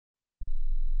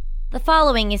The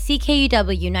following is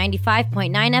CKUW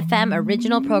 95.9 FM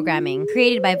original programming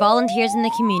created by volunteers in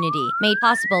the community, made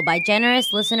possible by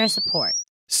generous listener support.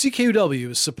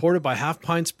 CKUW is supported by Half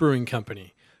Pints Brewing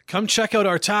Company. Come check out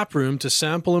our tap room to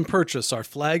sample and purchase our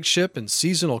flagship and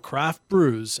seasonal craft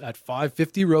brews at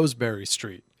 550 Roseberry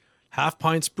Street.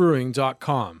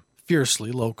 halfpintsbrewing.com.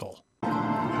 Fiercely local.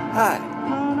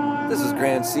 Hi, this is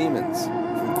Grant Siemens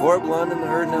from Corb London, the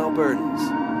Herdin'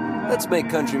 Albertans. Let's make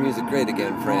country music great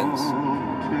again, friends.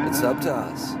 It's up to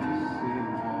us.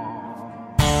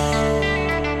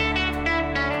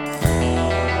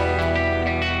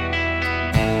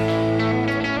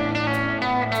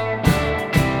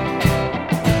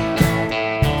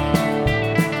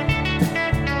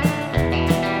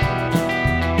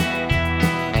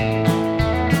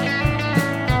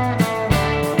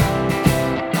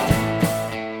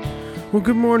 Well,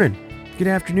 good morning, good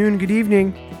afternoon, good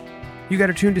evening. You got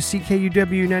to tune to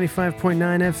CKUW 95.9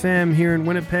 FM here in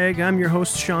Winnipeg. I'm your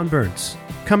host, Sean Burns,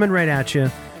 coming right at you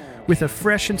with a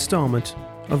fresh installment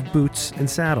of Boots and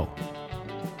Saddle.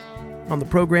 On the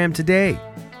program today,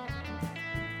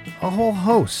 a whole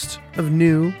host of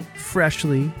new,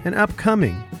 freshly, and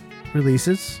upcoming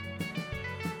releases,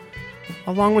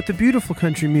 along with the beautiful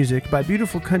country music by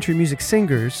beautiful country music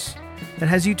singers that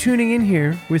has you tuning in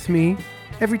here with me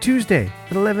every Tuesday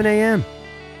at 11 a.m.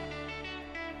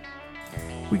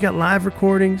 We got live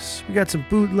recordings, we got some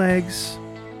bootlegs,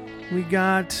 we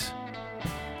got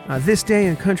This Day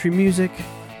in Country Music,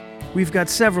 we've got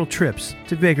several trips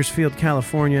to Bakersfield,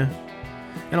 California,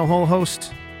 and a whole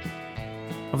host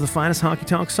of the finest honky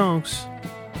tonk songs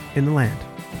in the land.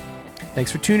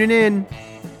 Thanks for tuning in.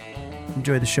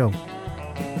 Enjoy the show.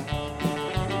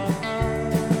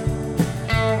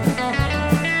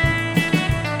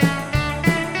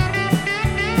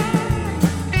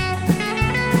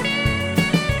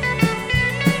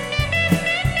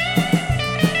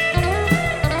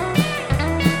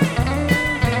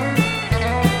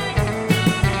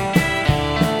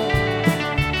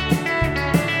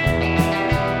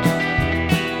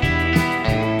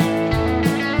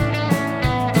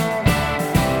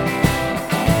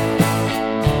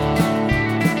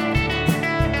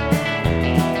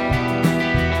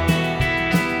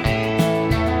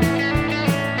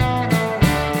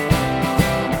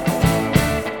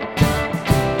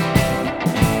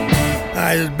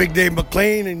 Hi, this is Big Dave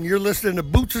McLean, and you're listening to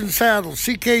Boots and Saddles,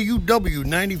 CKUW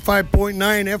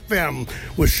 95.9 FM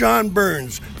with Sean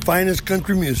Burns, finest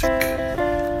country music.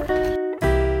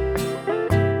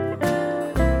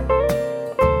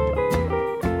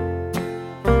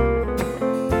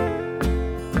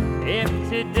 If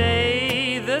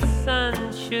today the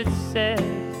sun should set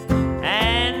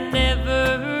and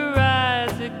never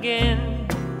rise again,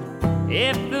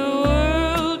 if the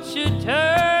world should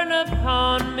turn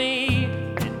upon me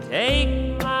and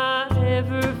take my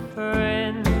ever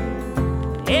friend,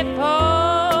 if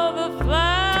all the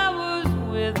flowers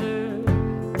withered,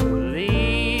 the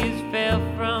leaves fell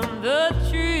from the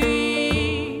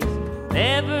trees,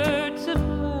 never to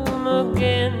bloom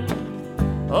again,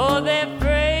 oh, their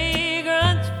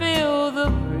fragrance fill the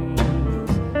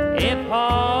breeze, if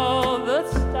all the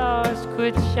stars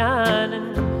quit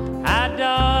shining, how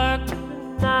dark the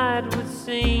night would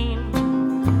seem,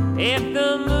 if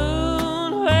the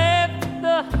moon left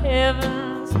the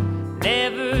heavens,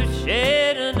 never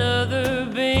shed another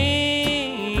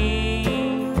beam,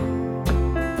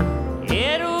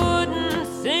 it wouldn't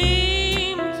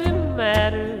seem to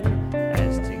matter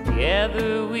as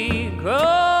together we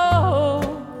grow,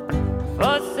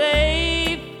 for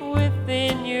safe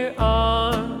within your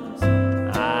arms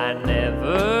I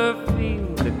never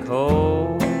feel the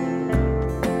cold.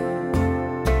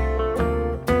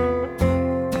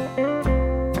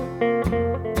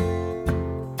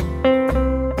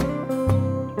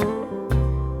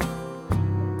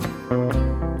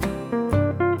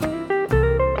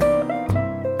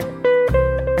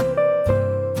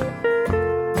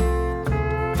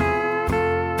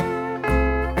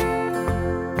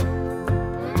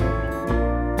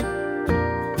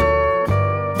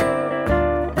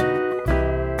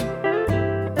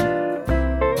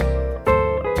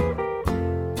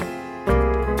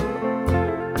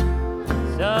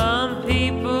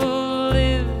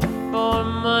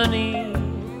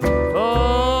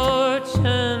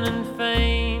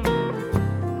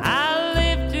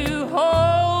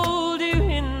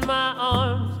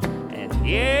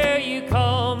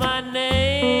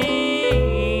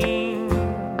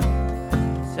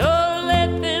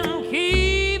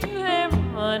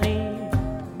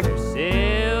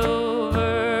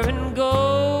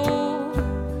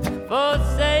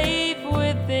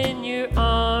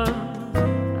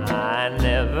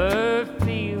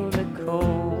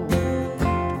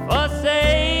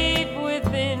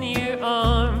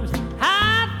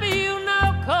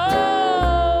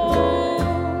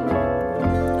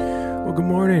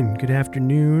 Good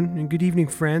afternoon and good evening,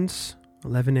 friends.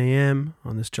 11 a.m.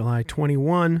 on this July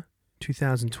 21,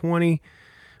 2020.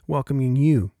 Welcoming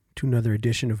you to another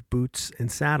edition of Boots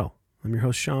and Saddle. I'm your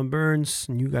host, Sean Burns,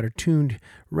 and you got her tuned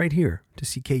right here to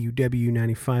CKUW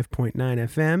 95.9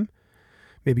 FM.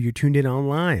 Maybe you're tuned in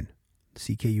online,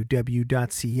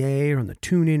 ckuw.ca, or on the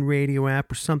TuneIn radio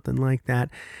app or something like that.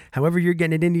 However you're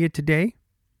getting it into you today,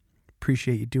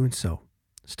 appreciate you doing so.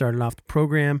 Started off the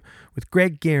program with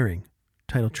Greg Gehring,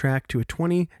 title track to a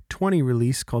 2020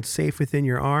 release called Safe Within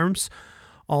Your Arms,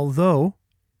 although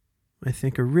I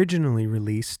think originally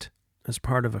released as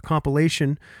part of a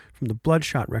compilation from the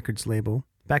Bloodshot Records label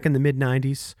back in the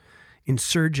mid-90s,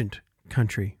 Insurgent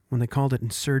Country, when they called it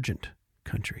Insurgent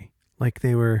Country, like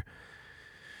they were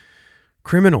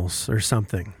criminals or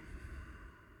something.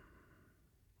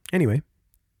 Anyway,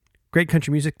 great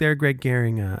country music there. Greg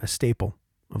Gehring, a staple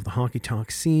of the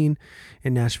honky-tonk scene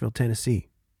in Nashville, Tennessee.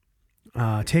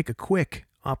 Take a quick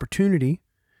opportunity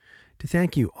to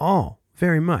thank you all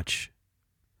very much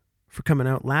for coming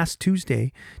out last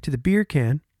Tuesday to the Beer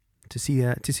Can to see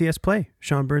us play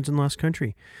Sean Burns and Lost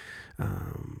Country.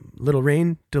 Little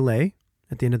rain delay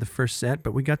at the end of the first set,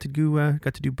 but we got to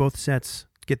do both sets,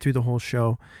 get through the whole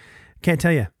show. Can't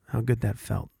tell you how good that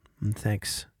felt. And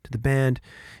thanks to the band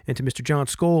and to Mr. John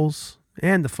Scholes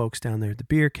and the folks down there at the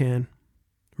Beer Can.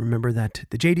 Remember that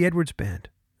the J.D. Edwards Band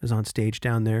is on stage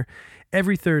down there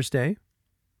every Thursday,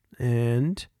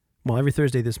 every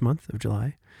Thursday this month of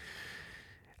July.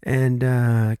 And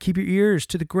keep your ears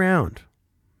to the ground.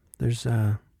 There's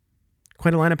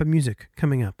quite a lineup of music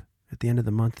coming up at the end of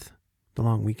the month, the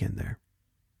long weekend there.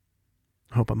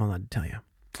 I hope I'm allowed to tell you.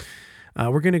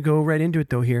 We're going to go right into it,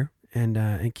 though, here,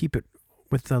 and keep it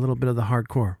with a little bit of the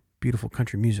hardcore, beautiful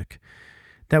country music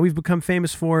that we've become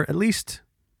famous for, at least,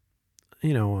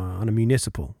 on a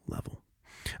municipal level.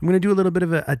 I'm going to do a little bit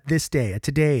of a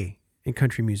today in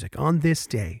country music, on this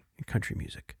day in country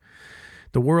music.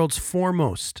 The world's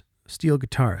foremost steel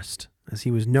guitarist, as he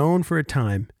was known for a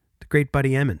time, the great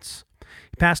Buddy Emmons.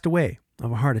 He passed away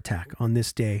of a heart attack on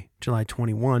this day, July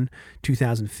 21,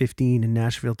 2015, in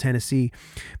Nashville, Tennessee.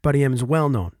 Buddy Emmons, well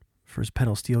known for his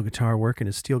pedal steel guitar work and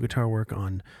his steel guitar work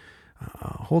on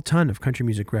a whole ton of country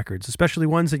music records, especially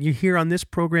ones that you hear on this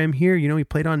program here. He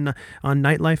played on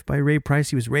Nightlife by Ray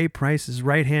Price. He was Ray Price's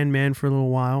right-hand man for a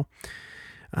little while.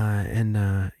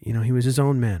 He was his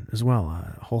own man as well.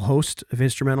 A whole host of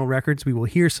instrumental records. We will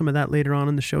hear some of that later on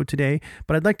in the show today.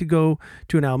 But I'd like to go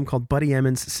to an album called Buddy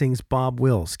Emmons Sings Bob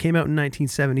Wills. Came out in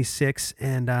 1976,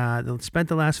 and spent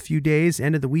the last few days,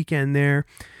 end of the weekend there,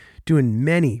 doing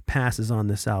many passes on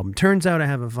this album. Turns out I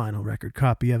have a vinyl record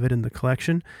copy of it in the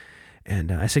collection,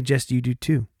 and I suggest you do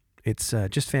too. It's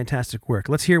just fantastic work.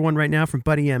 Let's hear one right now from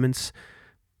Buddy Emmons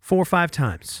 4 or 5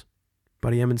 times.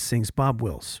 Buddy Emmons sings Bob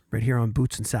Wills right here on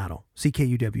Boots and Saddle,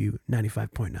 CKUW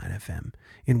 95.9 FM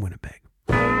in Winnipeg.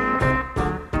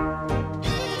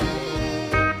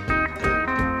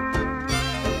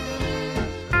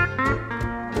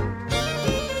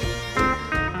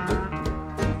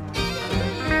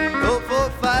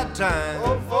 Times.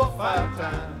 4 or 5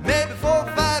 times. Maybe 4 or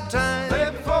 5 times.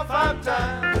 Maybe 4 or 5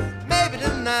 times. Maybe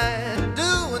tonight,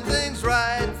 doing things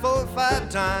right 4 or 5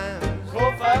 times. 4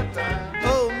 or 5 times.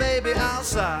 Oh, maybe I'll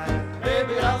sigh.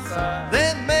 Maybe I'll sigh.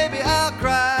 Then maybe I'll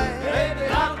cry. Maybe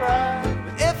I'll cry.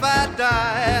 But if I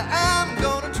die, I'm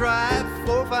gonna try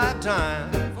 4 or 5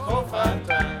 times. 4 or 5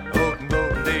 times. Oh,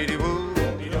 no, lady woo.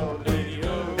 Lady ho.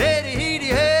 Lady heedy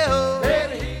hey ho.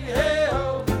 Lady heedy hey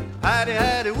ho. Hidey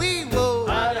hidey wee.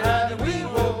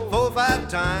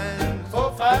 4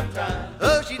 or 5 times.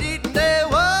 Oh, she didn't dare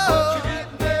whoa. Oh, she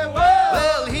didn't dare whoa.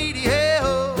 Well, heedy hey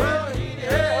ho. Well, heedy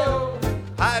hey ho.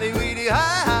 Hidey weedy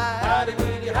hi hi. Hidey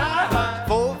weedy hi hi.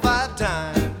 4 or 5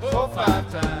 times. 4 or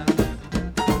 5 times.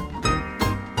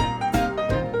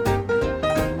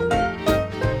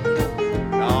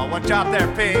 Oh, watch out there,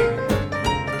 pig.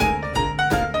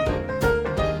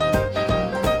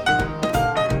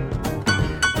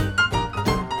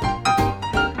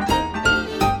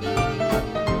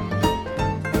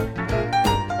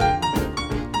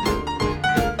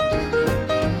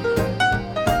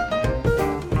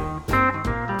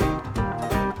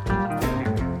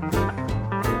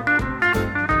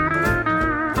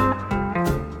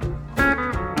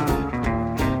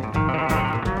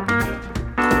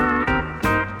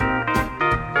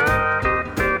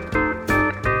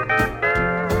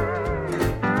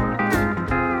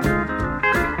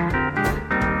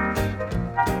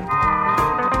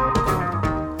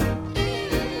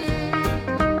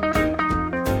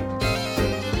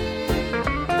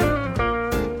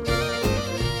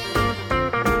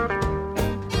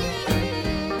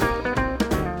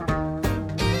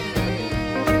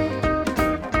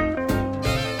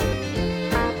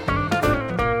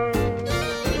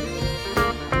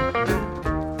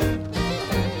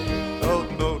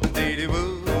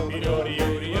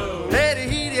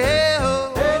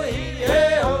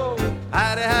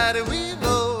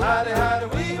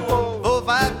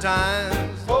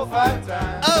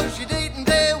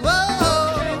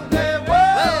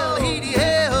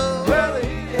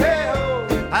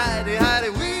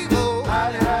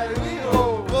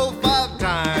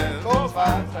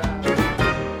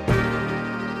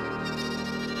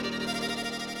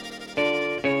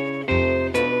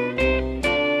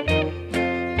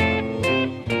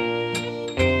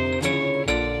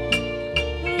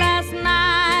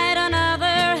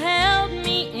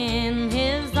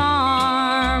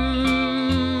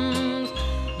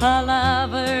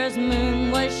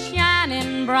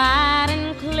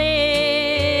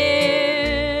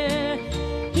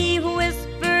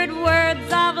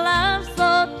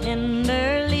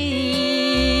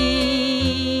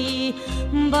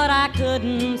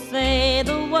 couldn't say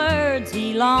the words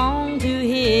he longed to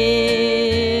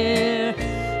hear.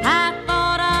 I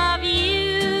thought of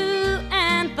you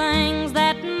and things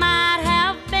that might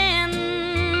have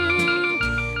been.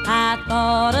 I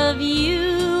thought of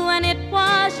you and it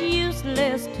was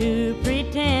useless to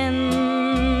pretend.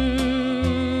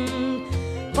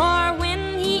 For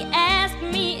when he asked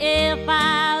me if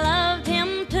I loved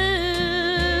him too,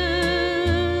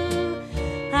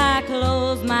 I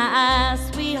closed my eyes,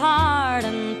 sweetheart,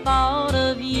 and thought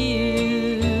of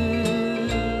you.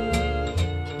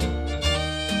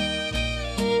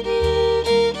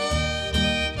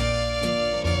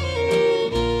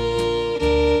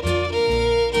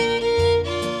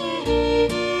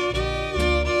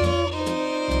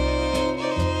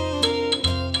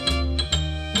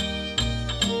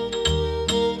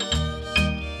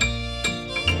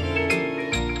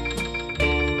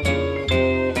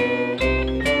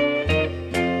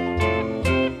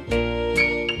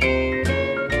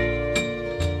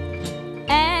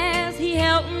 As he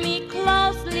held me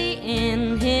closely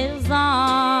in his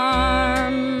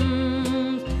arms,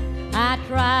 I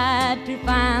tried to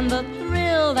find the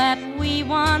thrill that we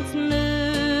once knew.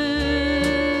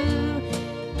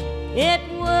 It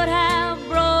would have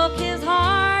broke his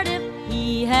heart if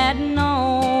he had known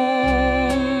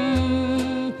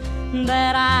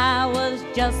that I was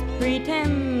just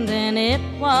pretending it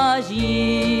was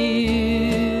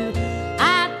you.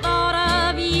 I thought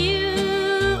of you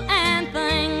and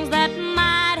things that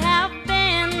might have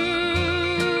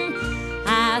been.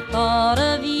 I thought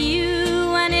of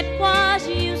you and it was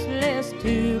useless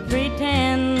to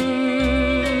pretend.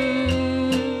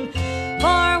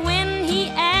 For when he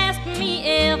asked me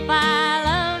if I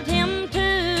loved him too,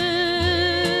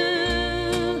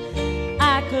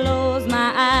 I closed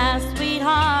my eyes,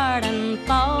 sweetheart, and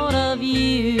thought of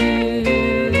you.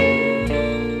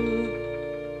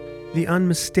 The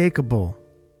unmistakable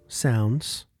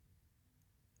sounds,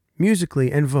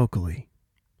 musically and vocally,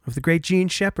 of the great Gene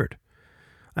Shepard.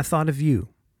 I Thought of You,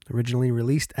 originally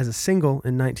released as a single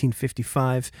in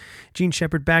 1955. Gene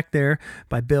Shepard backed there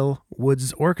by Bill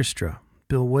Woods' orchestra.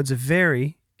 Bill Woods, a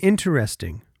very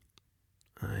interesting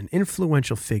and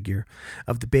influential figure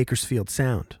of the Bakersfield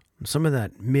sound. Some of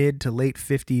that mid to late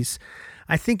 50s,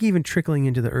 I think even trickling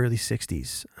into the early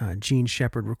 60s. Gene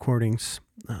Shepard recordings,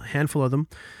 a handful of them,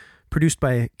 produced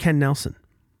by Ken Nelson,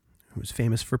 who was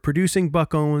famous for producing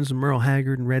Buck Owens and Merle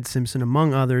Haggard and Red Simpson,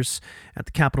 among others, at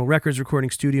the Capitol Records recording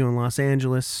studio in Los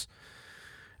Angeles.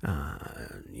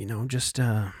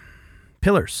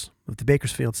 Pillars of the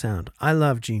Bakersfield sound. I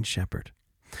love Gene Shepard.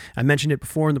 I mentioned it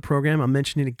before in the program. I'll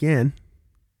mention it again.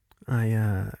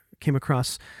 I came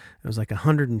across, it was like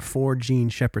 104 Gene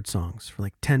Shepard songs for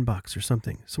like $10 or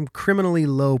something. Some criminally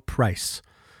low price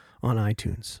on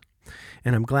iTunes.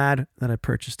 And I'm glad that I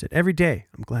purchased it. Every day,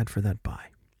 I'm glad for that buy.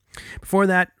 Before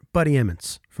that, Buddy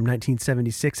Emmons from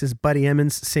 1976 as Buddy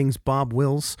Emmons sings Bob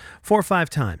Wills 4 or 5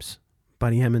 times.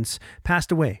 Buddy Emmons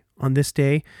passed away on this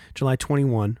day, July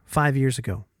 21, 5 years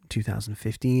ago,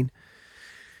 2015.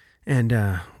 And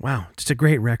wow, just a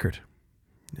great record.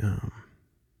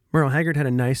 Merle Haggard had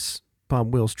a nice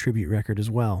Bob Wills tribute record as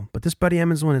well. But this Buddy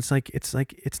Emmons one, it's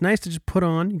nice to just put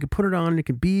on. You can put it on and it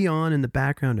can be on in the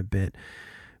background a bit.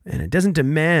 And it doesn't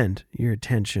demand your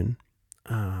attention.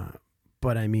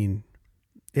 But I mean,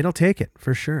 it'll take it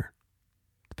for sure.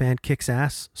 The band kicks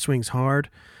ass, swings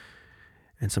hard,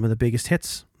 and some of the biggest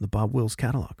hits, the Bob Wills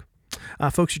catalog.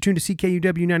 Folks, you're tuned to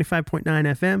CKUW 95.9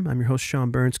 FM. I'm your host, Sean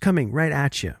Burns, coming right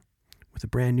at you with a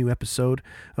brand new episode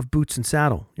of Boots and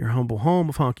Saddle, your humble home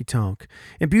of honky tonk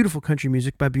and beautiful country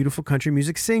music by beautiful country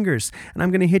music singers. And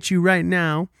I'm going to hit you right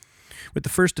now with the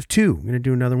first of 2. I'm going to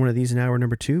do another one of these in hour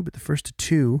number 2, but the first of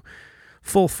 2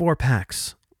 full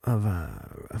 4-packs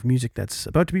of music that's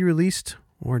about to be released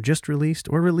or just released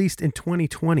or released in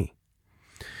 2020.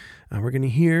 We're going to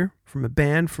hear from a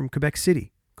band from Quebec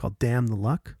City called Damn the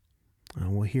Luck.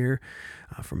 We'll hear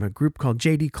from a group called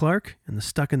J.D. Clark and the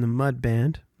Stuck in the Mud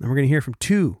Band. And we're going to hear from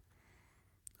 2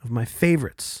 of my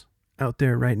favorites out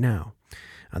there right now.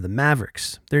 The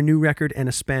Mavericks. Their new record, En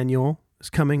Espanol,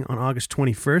 is coming on August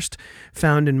 21st.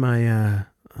 Found in my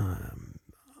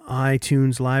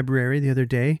iTunes library the other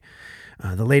day.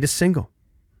 The latest single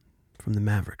from the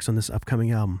Mavericks on this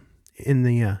upcoming album in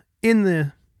the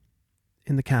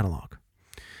catalog,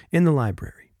 in the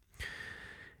library.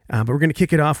 But we're going to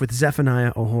kick it off with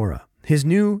Zephaniah O'Hora. His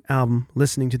new album,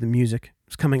 Listening to the Music,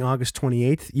 is coming August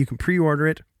 28th. You can pre-order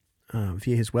it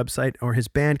via his website or his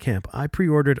Bandcamp. I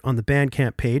pre-ordered on the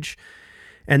Bandcamp page,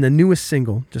 and the newest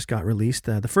single just got released.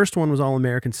 The first one was All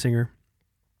American Singer.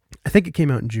 I think it came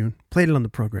out in June. Played it on the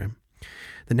program.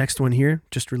 The next one here,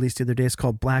 just released the other day, is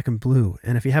called Black and Blue.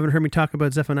 And if you haven't heard me talk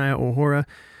about Zephaniah O'Hora,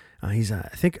 he's, I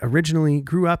think, originally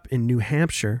grew up in New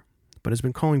Hampshire, but has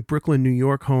been calling Brooklyn, New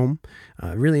York home.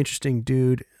 Really interesting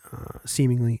dude,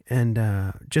 seemingly,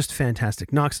 and just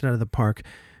fantastic. Knocks it out of the park.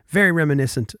 Very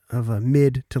reminiscent of a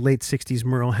mid to late 60s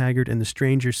Merle Haggard and the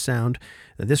Strangers sound.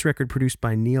 This record produced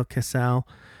by Neil Casal,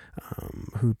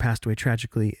 who passed away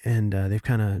tragically, and they've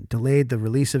kind of delayed the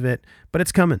release of it, but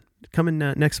it's coming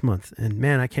next month. And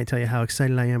man, I can't tell you how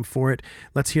excited I am for it.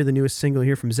 Let's hear the newest single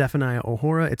here from Zephaniah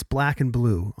O'Hora. It's Black and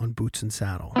Blue on Boots and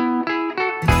Saddle.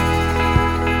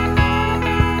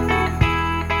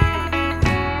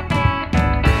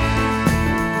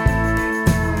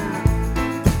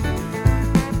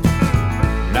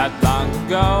 Not long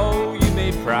ago you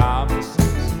made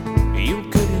promises you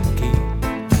couldn't keep.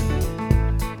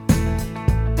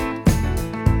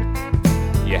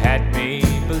 You had me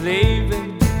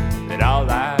believing that all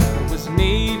I was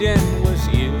needing was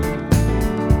you.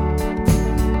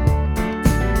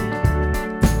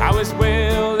 I was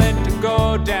willing to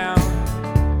go down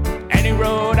any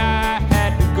road I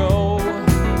had to go.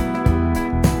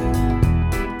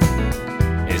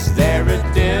 Is there a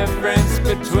difference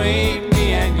between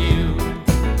me and you,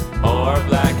 or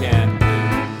black and blue?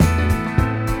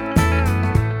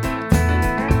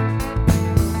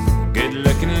 Good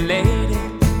looking lady,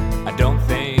 I don't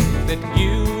think that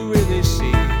you really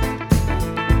see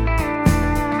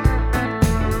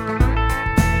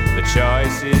the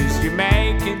choices you're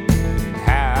making and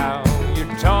how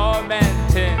you're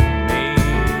tormenting me.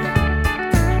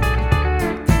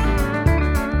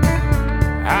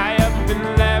 I up and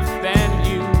left and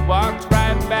you walked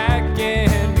right back in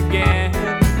again.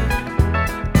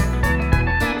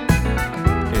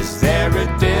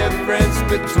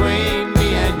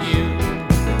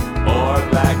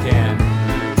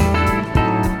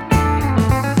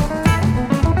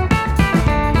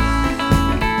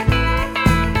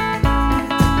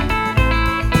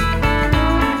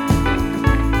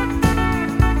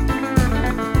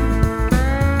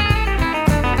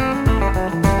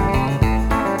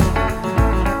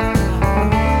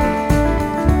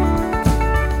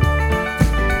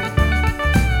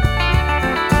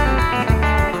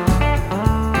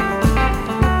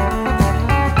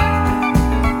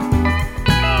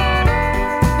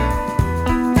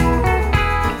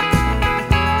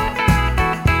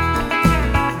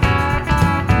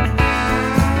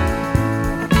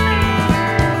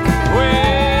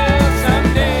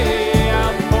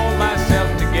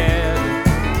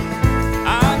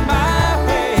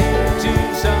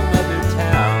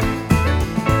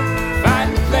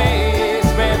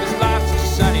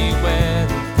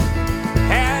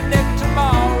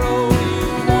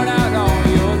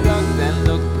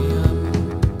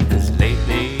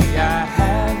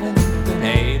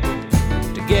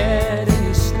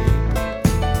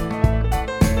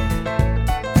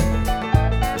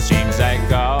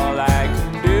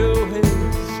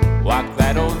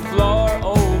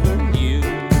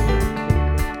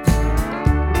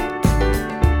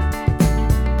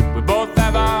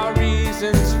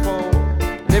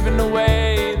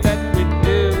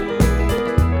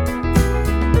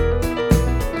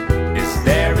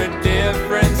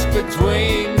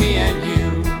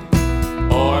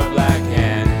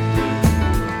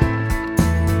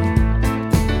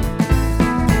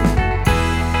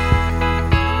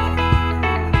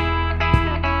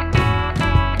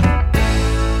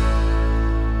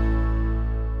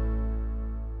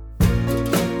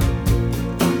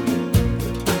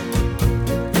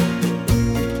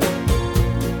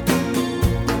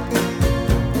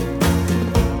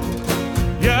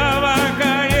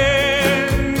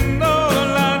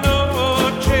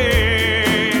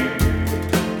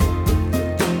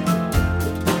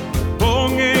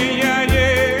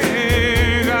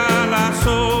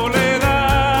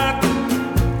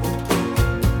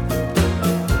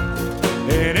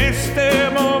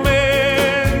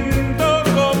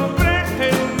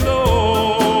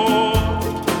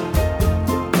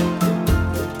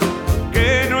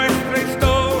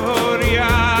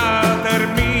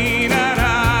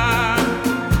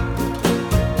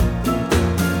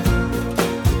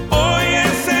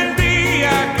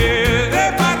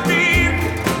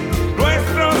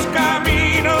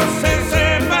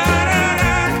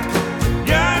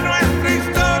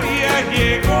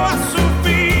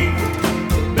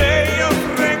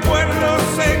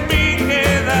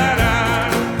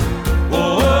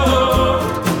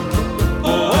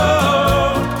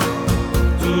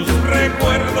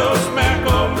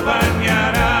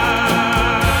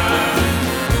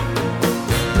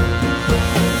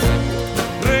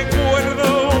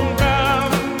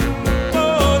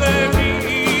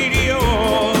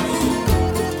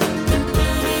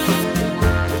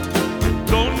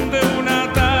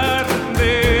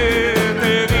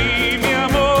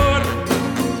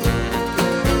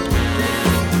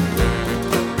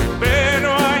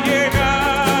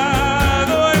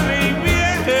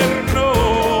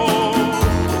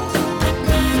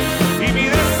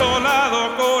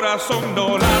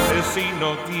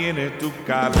 no tiene tu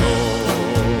calor.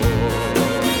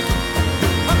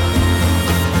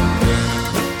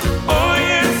 Hoy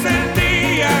es el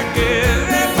día que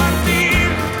de partir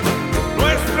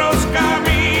nuestros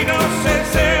caminos se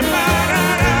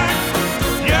separarán.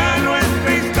 Ya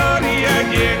nuestra historia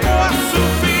llegó a su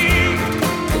fin,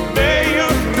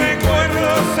 bellos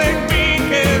recuerdos en mí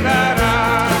quedarán.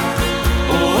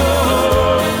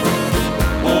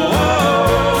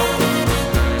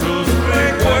 Tus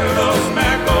recuerdos me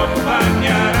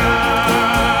acompañarán.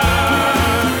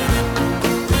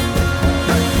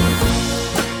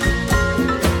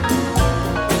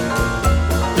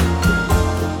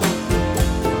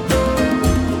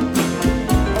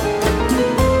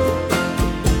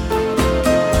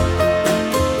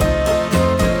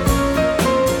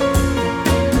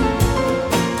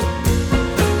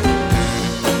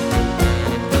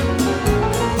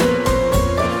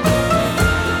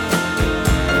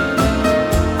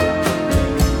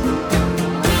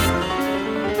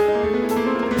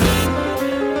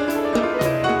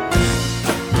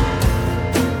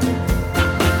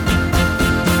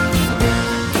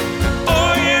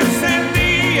 Hoy es el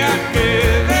día que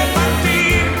de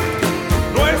partir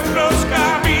nuestros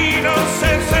caminos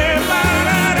se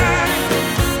separarán.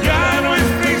 Ya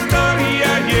nuestra historia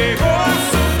llegó a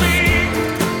su fin,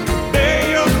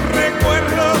 bellos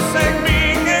recuerdos en mí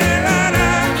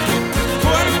quedarán. Tu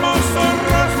hermoso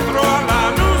rostro a la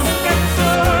luz del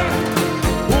sol,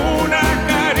 una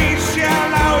caricia a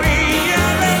la orilla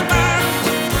del mar,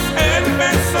 el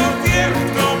beso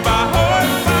tierno bajo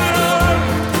el farol,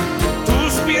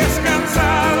 tus pies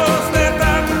cansados de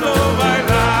tanto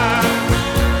bailar.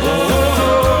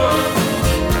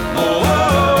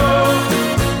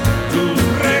 Tus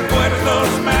recuerdos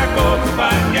me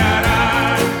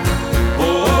acompañarán.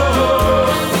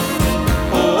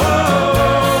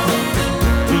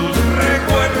 Tus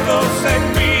recuerdos en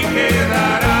mí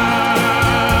quedarán.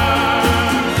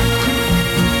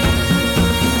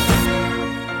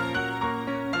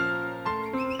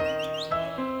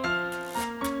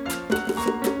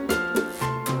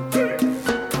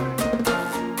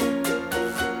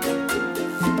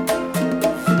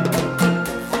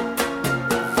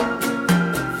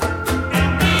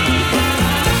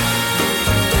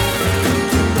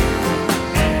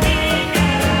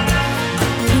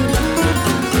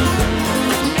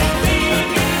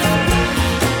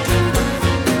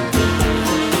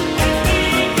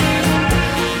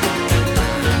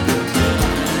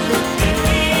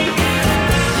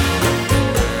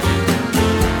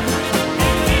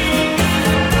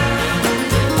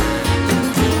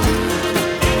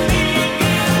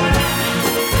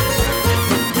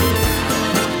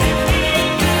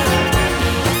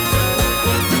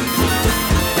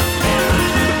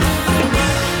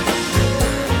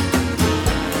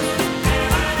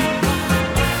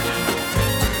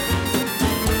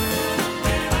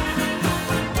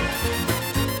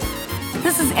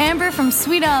 This is Amber from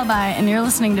Sweet Alibi, and you're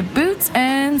listening to Boots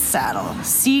and Saddle,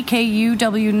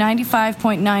 CKUW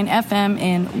 95.9 FM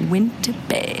in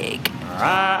Winterberg.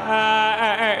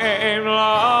 I'm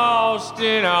lost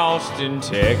in Austin,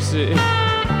 Texas.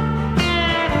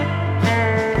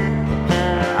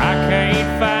 I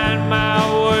can't find my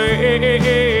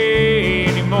way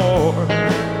anymore.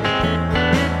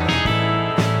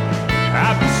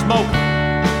 I've been smoking,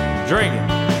 drinking,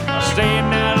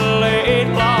 staying out late,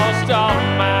 lost all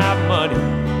of my money.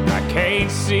 I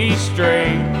can't see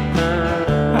straight.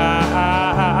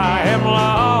 I am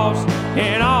lost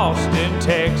in Austin,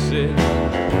 Texas.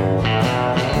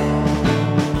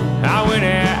 I went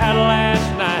out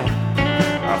last night.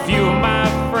 A few of my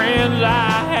friends,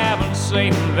 I haven't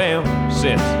seen them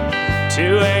since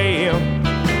 2 a.m.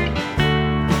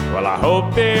 Well, I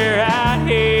hope they're out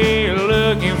here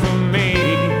looking for me.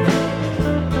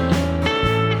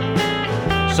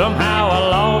 Somehow I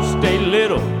lost a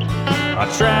little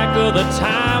track of the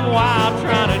time while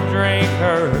trying to drink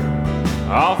her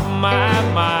off my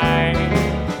mind.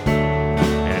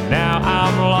 And now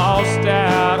I'm lost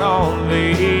out on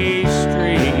these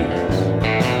streets.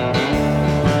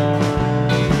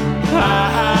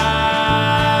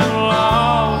 I'm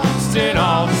lost in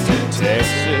Austin,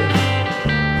 Texas.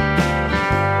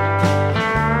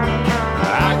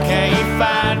 I can't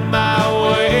find my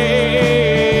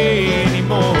way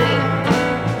anymore.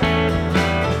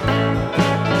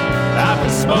 I've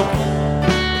been smoking,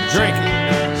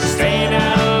 drinking, staying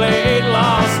out late,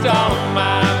 lost all of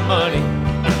my money.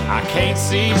 I can't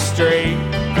see straight.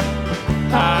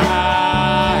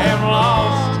 I am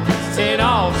lost in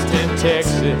Austin,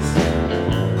 Texas.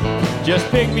 Just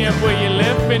pick me up where you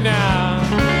left me now.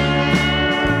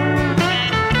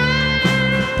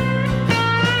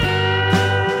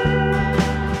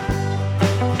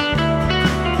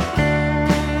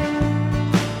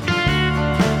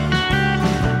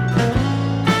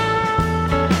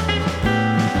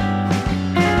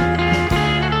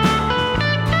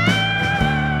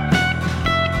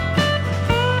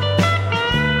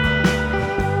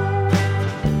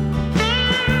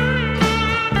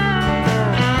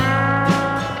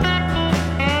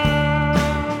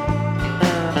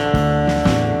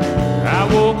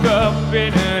 up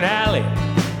in an alley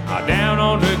or down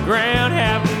on the ground,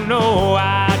 have no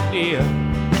idea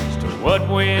as to what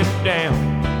went down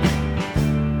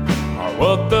or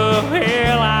what the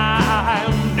hell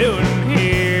I'm doing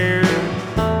here.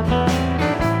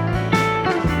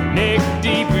 Neck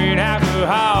deep in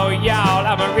alcohol, y'all,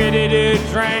 I'm ready to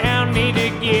drown. Need to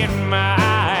get my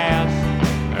ass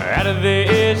out of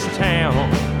this town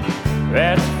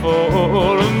that's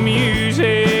full of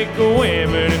music,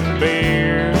 women, and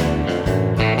beer.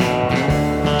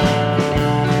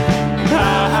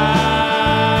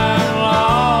 I'm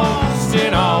lost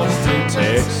in Austin,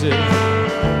 Texas.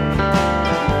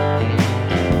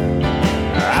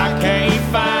 I can't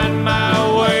find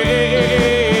my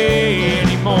way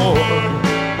anymore.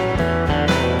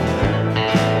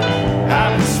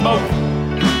 I've been smoking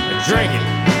and drinking,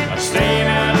 staying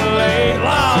out late,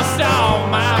 lost all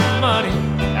my money,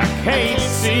 I can't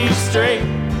see straight.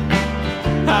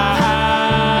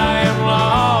 I am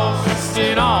lost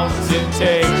in Austin,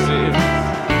 Texas.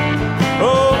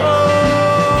 Oh,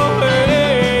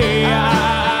 hey, I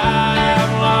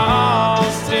am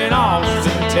lost in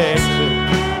Austin, Texas.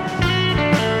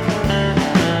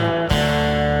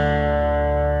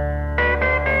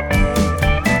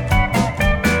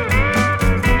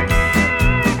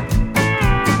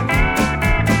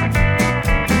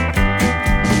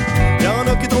 Y'en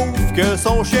a qui trouvent que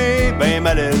son chien est bien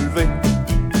mal élevé,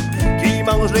 qui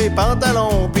mange les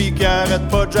pantalons pis qui arrête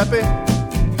pas de japper.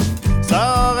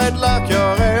 Ça aurait de l'air qu'il y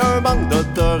aurait un manque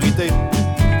d'autorité.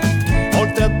 On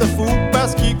le traite de fou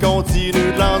parce qu'il continue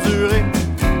de l'endurer.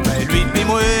 Ben lui pis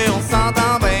moi, on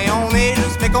s'entend bien, on est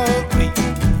juste mécompris.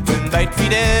 Une bête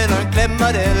fidèle, un club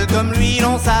modèle, comme lui,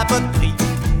 non ça a pas de prix.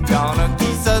 Y'en a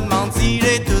qui se demandent si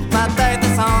j'ai toute ma tête à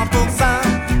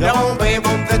 100%. Ils auront bien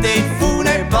beau me traiter de fou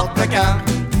n'importe quand.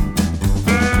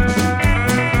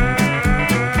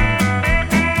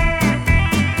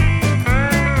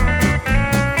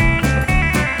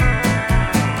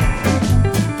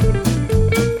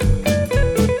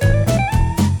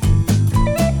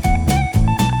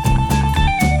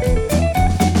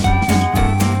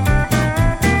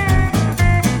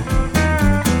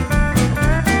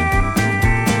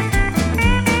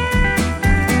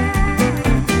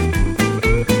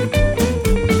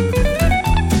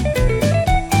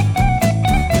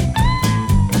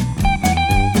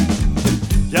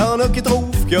 Qui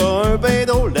trouvent qu'il y a un ben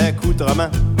drôle d'accoutrement.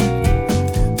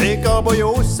 Des cowboys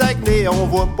au Saguenay, on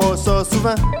voit pas ça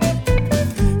souvent.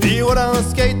 Ils roulent en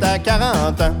skate à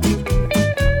 40 ans.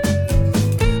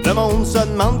 Le monde se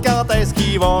demande quand est-ce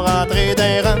qu'ils vont rentrer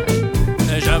d'un rang.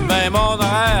 J'aime bien mon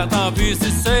horaire, tant pis si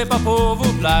c'est pas pour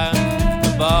vous plaire.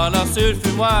 Ballon sur le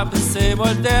fumoir, pis c'est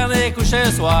moi le dernier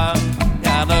coucher soir.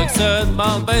 Y'en a qui se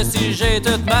demandent ben si j'ai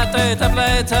toute ma tête à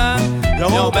plein temps. Ils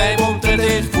ont ben beau me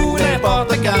traiter de fou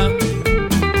n'importe quand.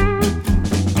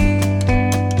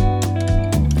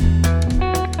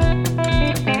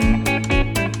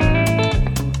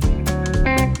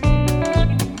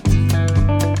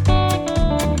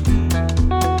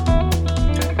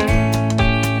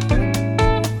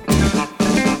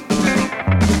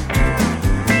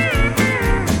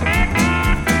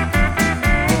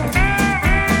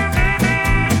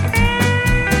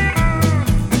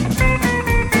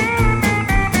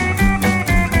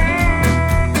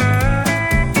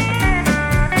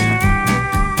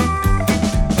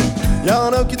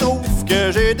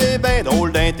 J'ai des ben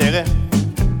drôles d'intérêt.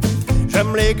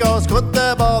 J'aime les casse-croûtes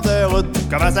de bord de route,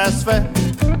 comment ça se fait?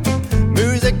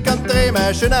 Musique country,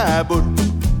 machine à boule.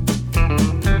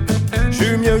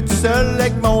 J'suis mieux tout seul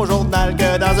avec mon journal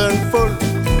que dans une foule.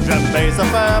 J'aime bien ça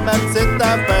faire ma petite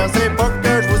affaire, c'est pas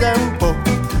que je vous aime pas,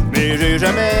 mais j'ai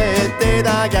jamais été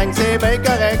dans la gang, c'est bien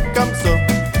correct comme ça.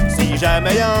 Si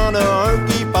jamais y'en a un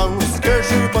qui pense que je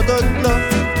suis pas tout là,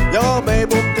 y'aura bien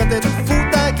beau me traiter de fou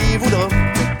tant qu'il voudra.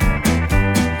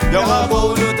 Y'aura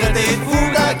beau nous traiter de fou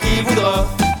quand qui voudra.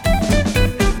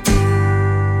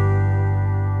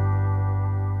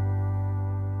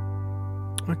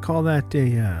 I call that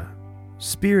a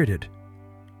spirited,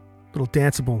 little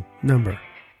danceable number.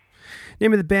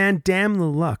 Name of the band, Damn the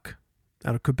Luck,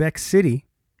 out of Quebec City.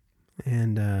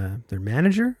 And their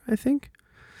manager, I think?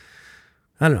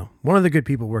 I don't know. One of the good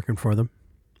people working for them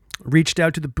reached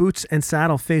out to the Boots and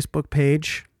Saddle Facebook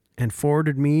page and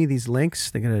forwarded me these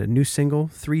links. They got a new single,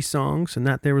 3 songs, and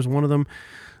that there was one of them.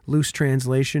 Loose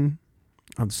translation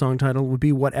of the song title would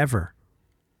be Whatever.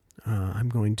 I'm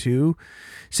going to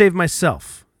save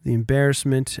myself the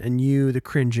embarrassment and you the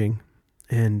cringing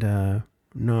and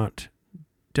not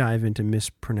dive into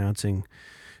mispronouncing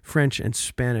French and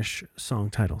Spanish song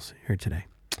titles here today.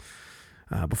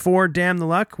 Before Damn the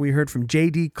Luck, we heard from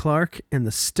J.D. Clark and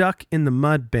the Stuck in the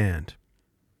Mud Band.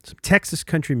 Some Texas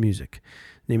country music.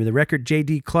 Name of the record,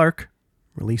 J.D. Clark,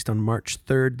 released on March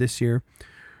 3rd this year.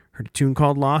 Heard a tune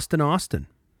called Lost in Austin.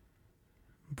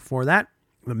 Before that,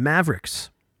 the Mavericks.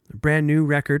 A brand new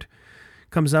record.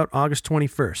 Comes out August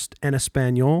 21st. En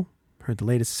Espanol. Heard the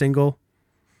latest single.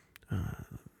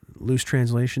 Loose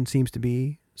translation seems to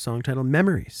be song titled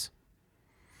Memories.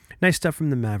 Nice stuff from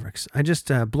the Mavericks. I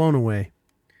just blown away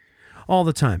all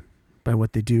the time by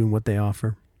what they do and what they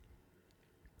offer.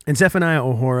 And Zephaniah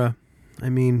O'Hora, I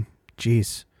mean,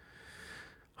 geez.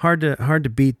 Hard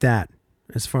to beat that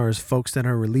as far as folks that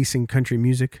are releasing country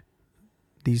music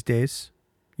these days.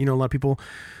 You know, a lot of people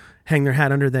hang their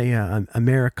hat under the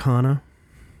Americana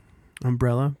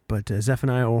umbrella, but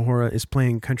Zephaniah O'Hora is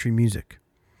playing country music.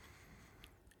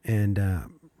 And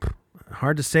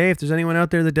hard to say if there's anyone out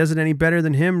there that does it any better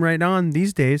than him right on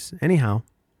these days. Anyhow,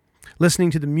 listening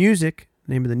to the music,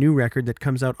 name of the new record that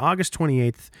comes out August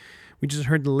 28th, we just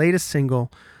heard the latest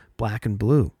single, Black and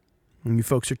Blue. And you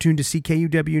folks are tuned to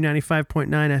CKUW 95.9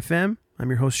 FM. I'm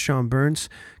your host, Sean Burns,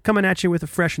 coming at you with a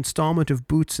fresh installment of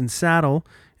Boots and Saddle,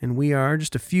 and we are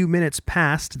just a few minutes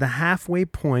past the halfway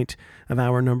point of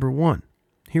hour number 1.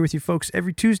 Here with you folks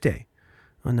every Tuesday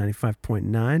on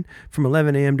 95.9 from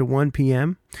 11 a.m. to 1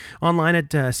 p.m. Online at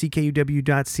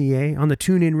ckuw.ca. On the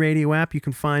TuneIn Radio app, you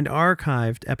can find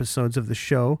archived episodes of the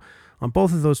show on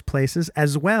both of those places,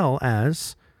 as well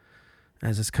as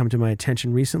has come to my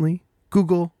attention recently,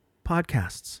 Google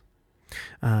Podcasts.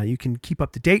 You can keep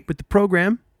up to date with the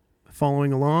program,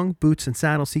 following along, Boots and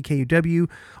Saddle CKUW,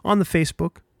 on the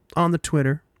Facebook, on the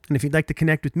Twitter. And if you'd like to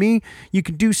connect with me, you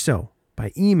can do so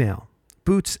by email,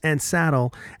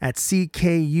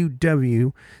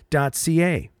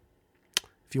 bootsandsaddle@ckuw.ca.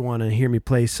 If you want to hear me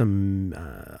play some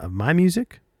of my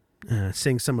music,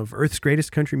 sing some of Earth's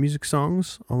greatest country music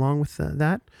songs along with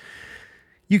that,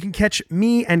 you can catch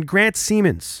me and Grant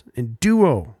Siemens in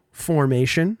duo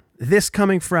formation this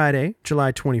coming Friday,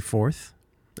 July 24th,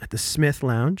 at the Smith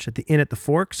Lounge at the Inn at the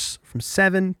Forks from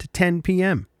 7 to 10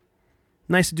 p.m.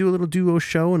 Nice to do a little duo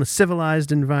show in a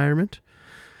civilized environment.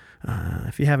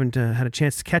 If you haven't had a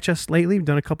chance to catch us lately, we've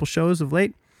done a couple shows of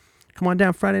late, come on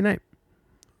down Friday night.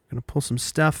 Going to pull some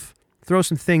stuff, throw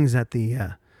some things at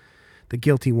the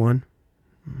guilty one,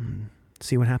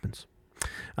 see what happens.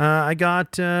 I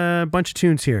got a bunch of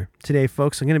tunes here today,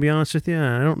 folks. I'm going to be honest with you.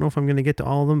 I don't know if I'm going to get to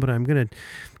all of them, but I'm going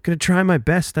to try my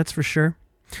best, that's for sure.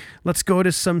 Let's go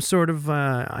to some sort of,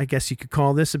 I guess you could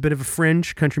call this a bit of a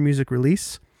fringe country music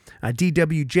release.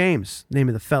 D.W. James, name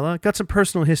of the fella. Got some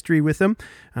personal history with him.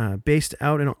 Based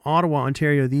out in Ottawa,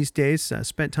 Ontario these days.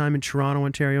 Spent time in Toronto,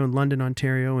 Ontario, and London,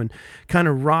 Ontario, and kind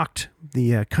of rocked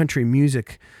the country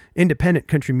music, independent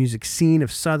country music scene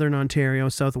of Southern Ontario,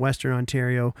 Southwestern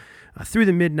Ontario, through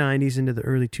the mid-90s into the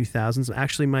early 2000s.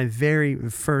 Actually, my very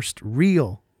first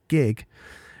real gig,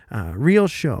 real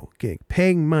show gig,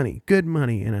 paying money, good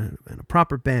money in a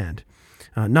proper band,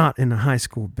 not in a high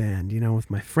school band, with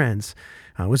my friends,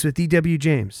 was with D.W.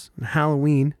 James on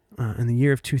Halloween in the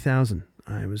year of 2000.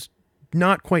 I was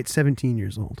not quite 17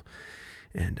 years old,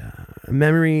 and a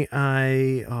memory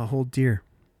I hold dear.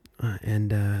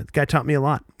 The guy taught me a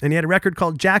lot. And he had a record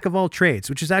called Jack of All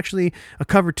Trades, which is actually a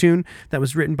cover tune that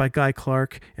was written by Guy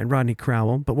Clark and Rodney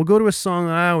Crowell. But we'll go to a song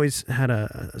that I always had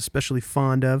especially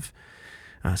fond of,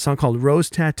 a song called Rose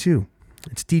Tattoo.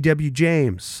 It's D.W.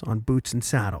 James on Boots and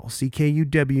Saddle,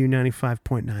 CKUW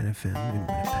 95.9 FM in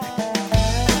Winnipeg.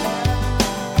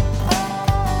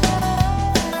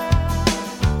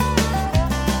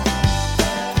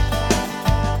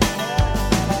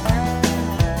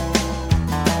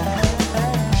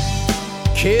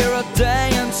 Kira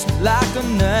danced like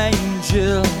an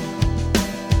angel,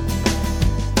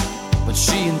 but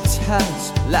she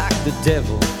enticed like the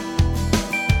devil.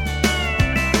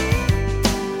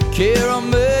 Kira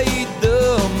made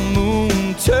the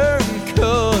moon turn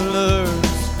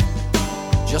colors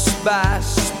just by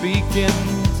speaking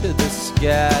to the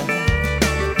sky,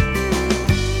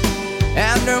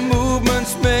 and her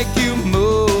movements make you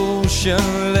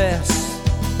motionless.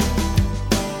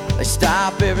 They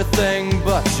stop everything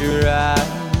but your eyes.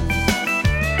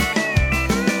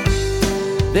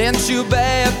 Then she'll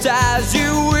baptize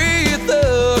you with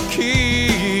a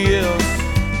kiss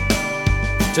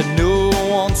to no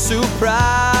one's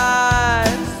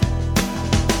surprise.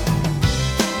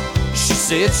 She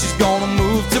said she's gonna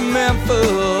move to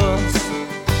Memphis,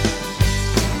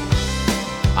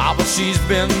 but she's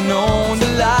been known to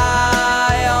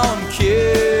lie on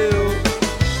cue.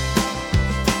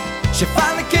 She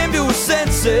finally came to her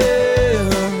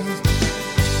senses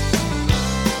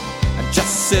and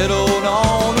just settled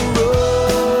on a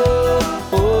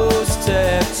rose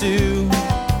tattoo.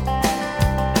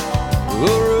 A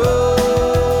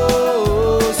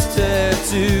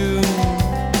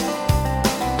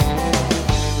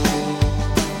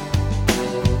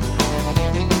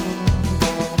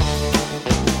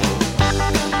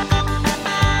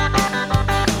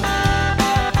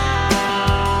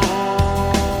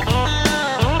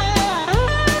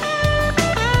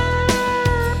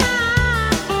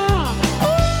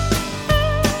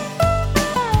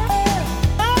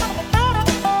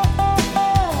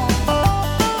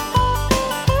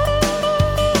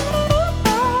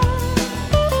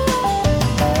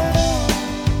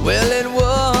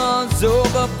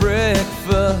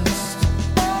breakfast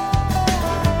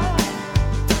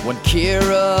when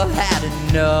Kira had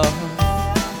enough.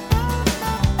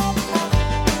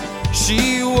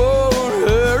 She wore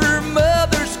her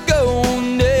mother's gold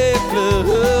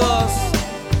necklace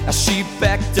as she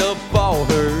packed up all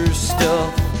her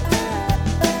stuff.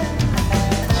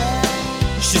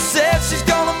 She said she's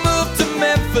gonna move to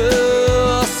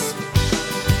Memphis.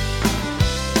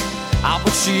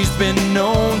 But she's been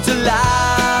known to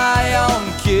lie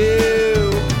on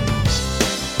cue.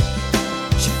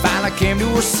 She finally came to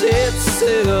her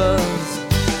senses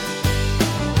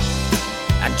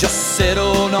and just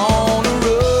settled on a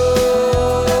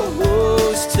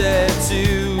rose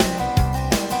tattoo.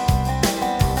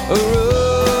 A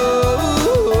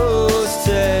rose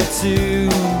tattoo.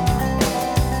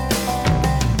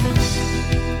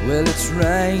 Well, it's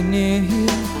raining here.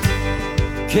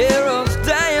 Carol's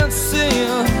dancing.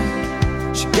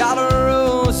 She got a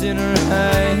rose in her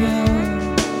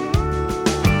hand.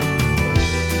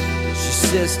 She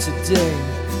says today,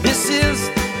 this is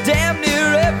damn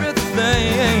near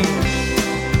everything.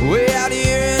 Way out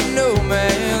here in no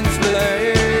man's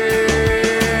land.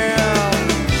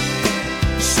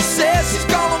 She says she's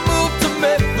gonna move to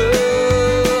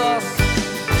Memphis.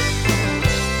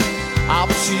 Oh,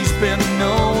 but she's been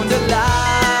known to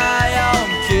lie on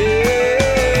cue.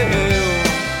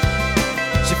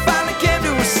 She finally came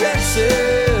to her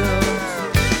senses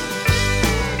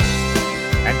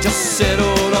and just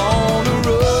settled on a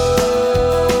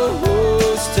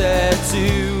rose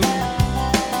tattoo.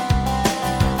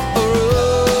 A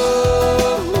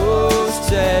rose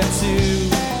tattoo.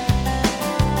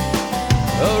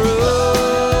 A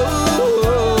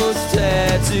rose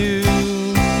tattoo.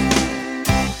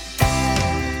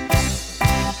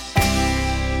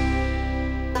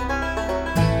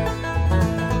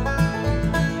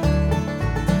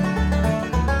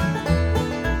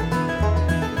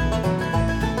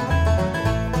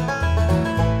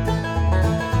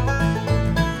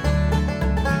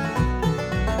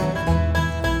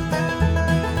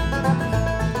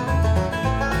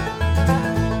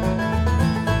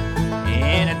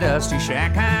 Dusty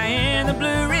shack high in the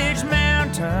Blue Ridge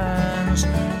Mountains.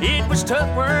 It was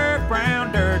tough work,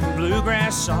 brown dirt, and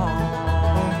bluegrass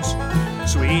songs.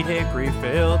 Sweet hickory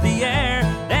filled the air.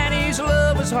 Daddy's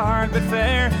love was hard but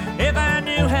fair. If I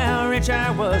knew how rich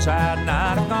I was, I'd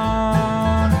not have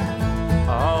gone.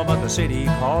 Oh, but the city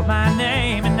called my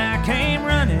name and I came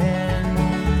running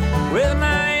with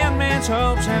my young man's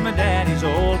hopes and my daddy's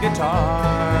old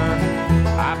guitar.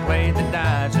 I played the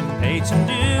dice and paid some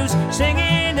dues,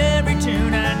 singing every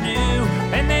tune I knew,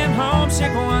 and them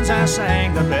homesick ones I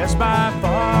sang the best by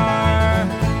far.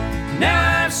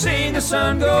 Now I've seen the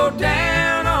sun go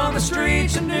down on the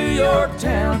streets of New York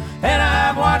town, and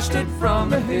I've watched it from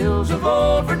the hills of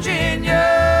old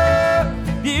Virginia.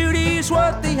 Beauty's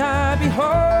what the eye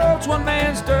beholds, one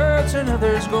man's dirt's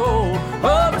another's gold.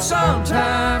 Oh, but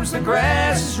sometimes the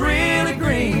grass is really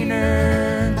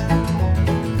greener.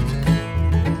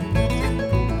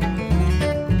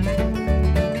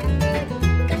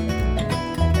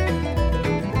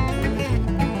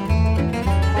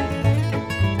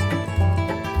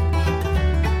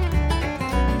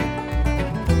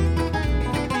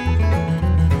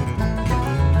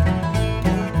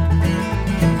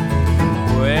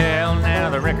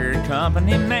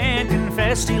 Company man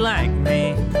confessed he liked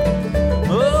me.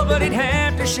 Oh, but he'd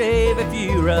have to shave a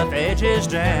few rough edges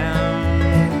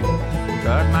down.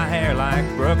 Cut my hair like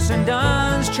Brooks and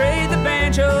Dunn's, trade the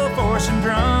banjo for some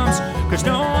drums, 'cause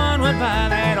no one would buy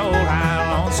that old high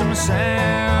lonesome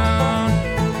sound.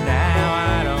 Now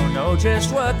I don't know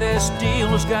just what this deal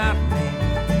has got me.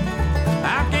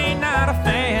 I've gained not a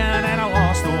fan and I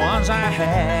lost the ones I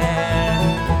had.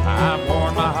 I've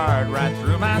worn my heart right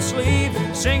through my sleeve,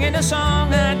 singing a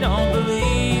song I don't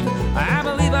believe. I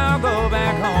believe I'll go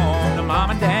back home to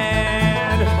Mom and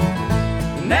Dad.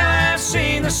 Now I've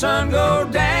seen the sun go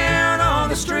down on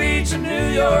the streets of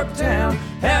New York town,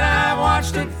 and I've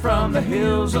watched it from the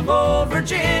hills of old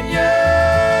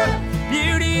Virginia.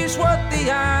 Beauty's what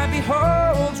the eye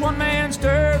beholds, one man's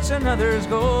dirt's another's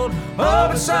gold. Oh,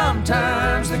 but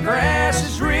sometimes the grass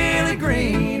is really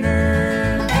greener.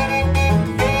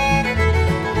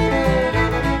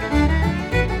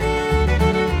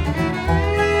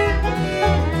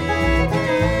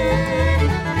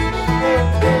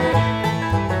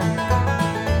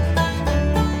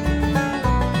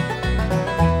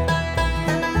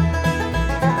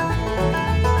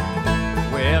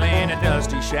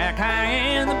 Shack high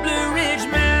in the Blue Ridge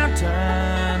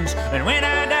Mountains, and when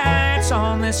I die it's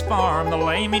on this farm they'll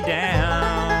lay me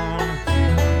down,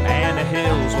 and the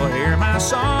hills will hear my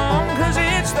song, 'cause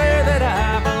it's there that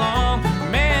I belong.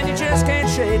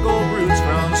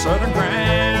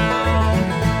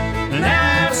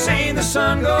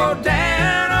 sun go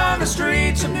down on the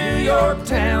streets of New York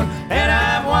town, and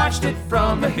I've watched it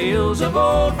from the hills of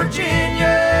old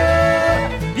Virginia.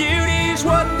 Beauty's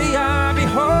what the eye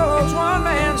beholds, one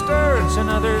man's dirt's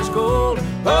another's gold.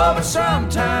 Oh, but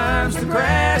sometimes the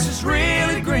grass is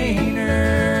really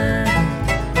greener.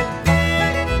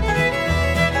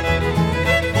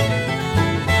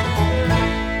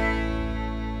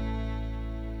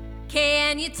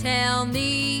 Can you tell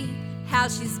me how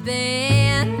she's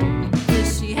been?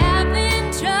 Is she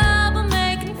having trouble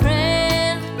making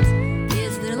friends?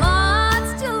 Is there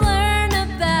lots to learn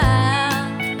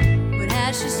about? What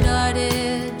has she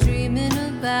started dreaming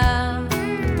about?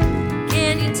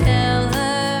 Can you tell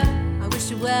her I wish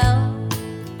her well?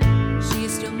 She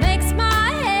still makes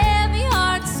my heavy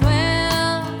heart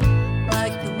swell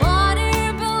like the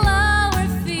water below her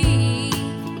feet.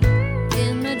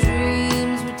 In my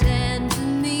dreams return to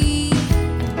me.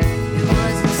 It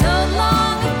wasn't so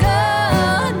long ago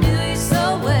I knew you so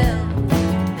well.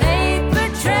 Paper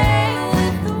trail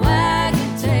with the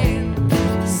wagon tail.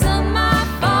 Some my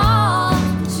fault,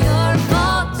 it's your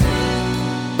fault too.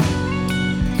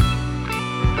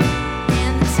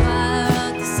 And that's why I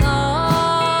wrote the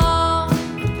song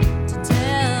to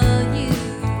tell you.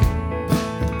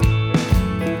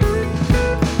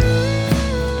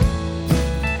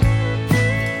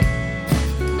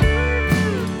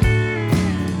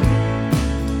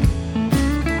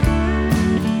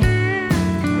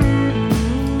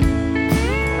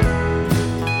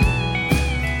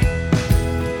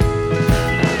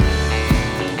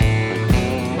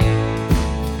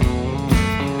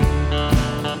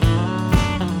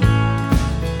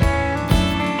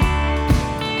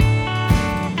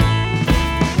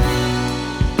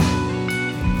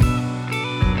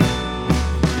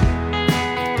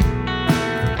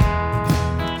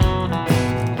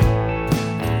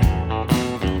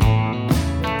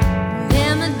 What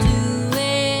am I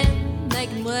doing?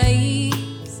 Making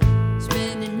waves,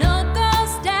 spinning no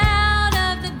ghost out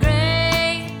of the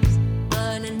graves.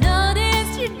 But I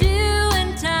noticed you're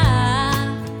doing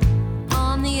time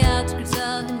on the outskirts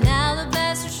of an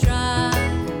alabaster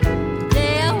shrine. The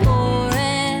day I wore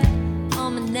it on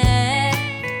my neck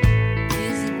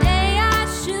is a day I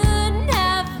shouldn't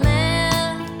have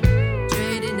left.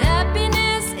 Trading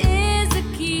happiness is the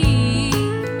key.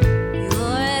 You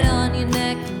wore it on your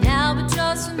neck now, but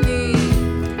yours for me.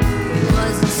 It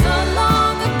wasn't so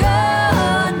long ago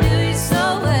I knew you so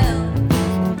well.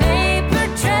 Paper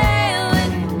trail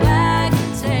with the wagon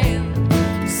tail.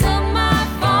 Some my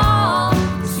fault,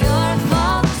 it's your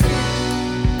fault too.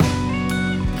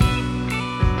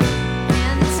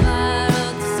 And that's why I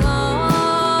wrote the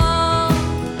song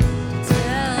to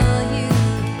tell you.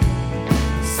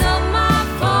 Some my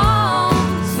fault,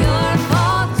 it's your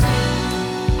fault too.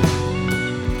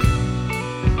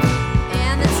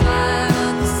 And that's why I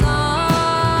wrote the song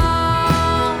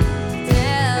to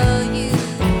tell you.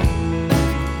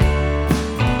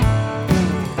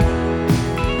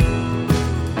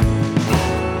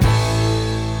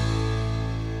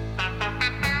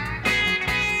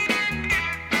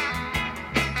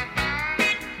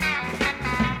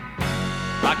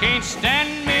 I can't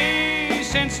stand me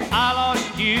since I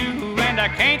lost you, and I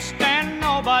can't stand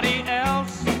nobody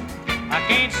else. I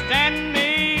can't stand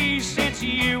me since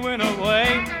you went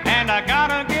away, and I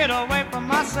gotta get away from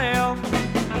myself.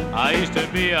 I used to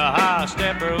be a high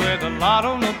stepper with a lot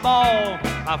on the ball.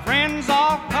 My friends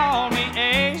all call me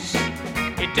Ace.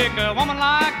 It took a woman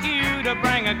like you to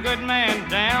bring a good man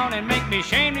down and make me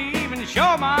ashamed to even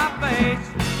show my face.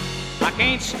 I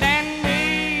can't stand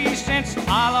me since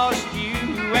I lost you,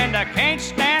 and I can't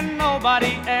stand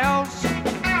nobody else.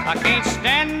 I can't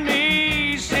stand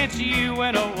me since you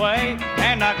went away,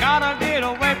 and I gotta get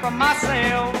away from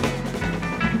myself.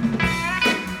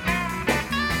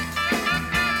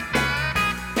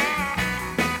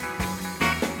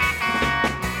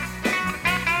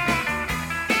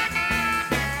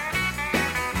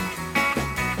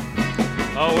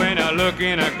 Oh, when I look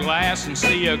in a glass and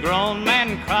see a grown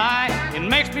man cry, it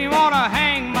makes me want to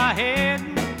hang my head.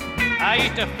 I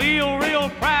used to feel real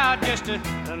proud just to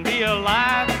be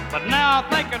alive, but now I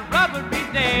think I'd rather be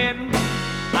dead.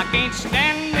 I can't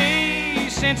stand me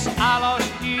since I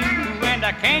lost you, and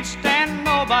I can't stand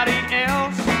nobody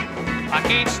else. I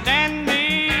can't stand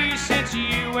me since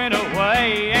you went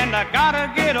away, and I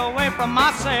gotta get away from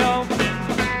myself.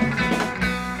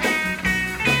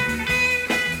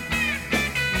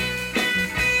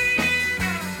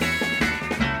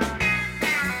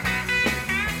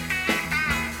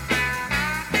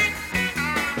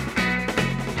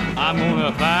 I'm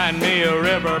gonna find me a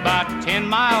river about 10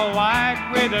 miles wide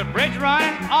with a bridge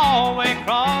running all the way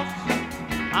across.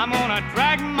 I'm gonna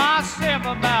drag myself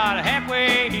about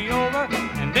halfway over,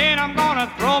 and then I'm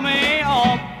gonna throw me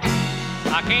off.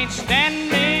 I can't stand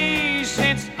me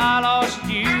since I lost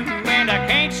you, and I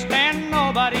can't stand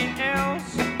nobody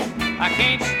else. I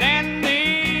can't stand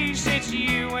me since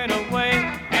you went away,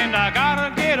 and I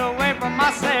gotta get away from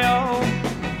myself,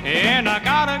 and I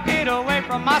gotta get away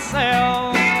from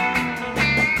myself.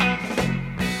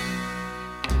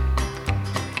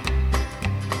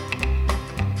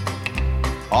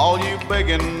 All you big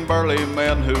and burly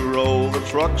men who roll the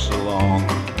trucks along,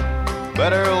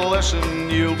 better listen,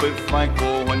 you'll be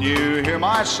thankful when you hear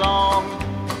my song.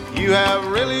 You have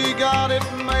really got it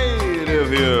made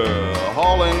if you're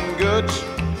hauling goods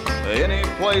any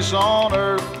place on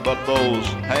earth but those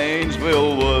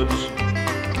Haynesville woods.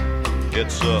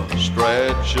 It's a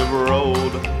stretch of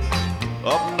road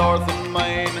up north in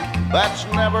Maine that's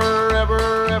never,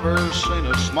 ever, ever seen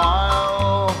a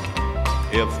smile.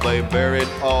 If they buried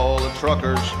all the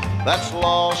truckers that's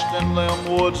lost in them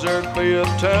woods, there'd be a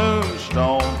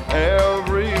tombstone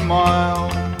every mile.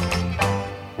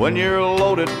 When you're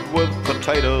loaded with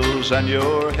potatoes and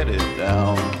you're headed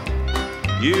down,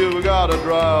 you've gotta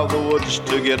drive the woods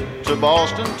to get to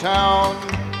Boston town.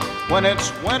 When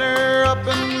it's winter up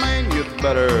in Maine, you'd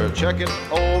better check it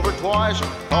over twice,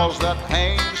 'cause that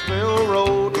Haynesville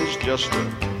road is just a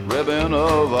ribbon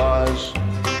of ice.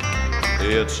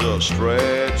 It's a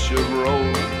stretch of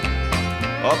road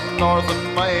up north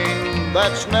in Maine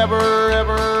that's never,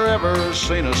 ever, ever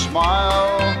seen a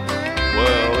smile.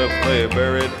 Well, if they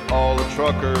buried all the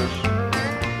truckers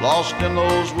lost in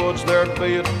those woods, there'd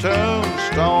be a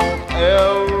tombstone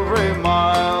every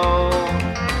mile.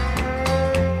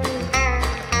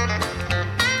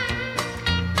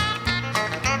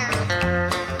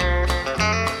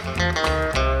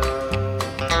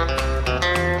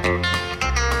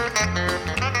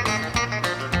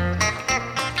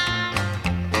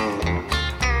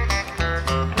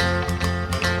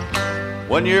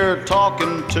 When you're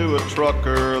talking to a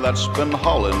trucker that's been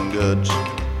hauling goods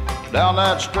down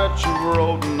that stretch of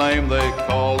road name they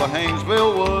call the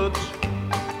Haynesville Woods,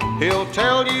 he'll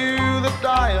tell you that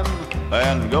dying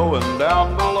and going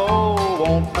down below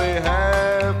won't be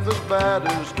half as bad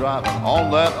as driving on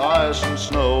that ice and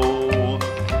snow.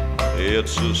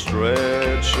 It's a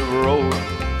stretch of road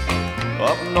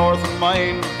up north of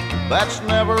Maine that's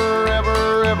never,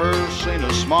 ever, ever seen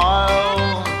a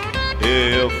smile.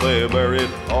 If they buried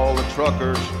all the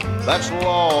truckers that's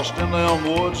lost in them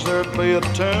woods, there'd be a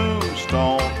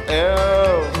tombstone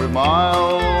every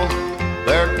mile.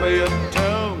 There'd be a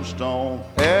tombstone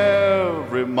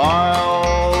every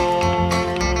mile.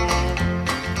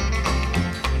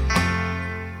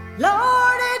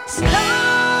 Lord, it's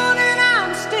gone and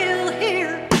I'm still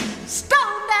here,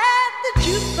 stoned at the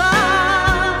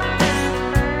jukebox.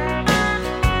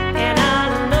 And I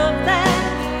love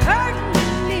that hurting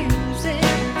music,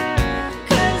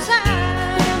 'cause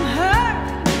I'm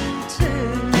hurting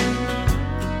too.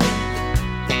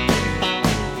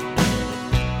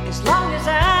 As long as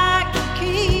I can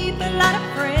keep a lot of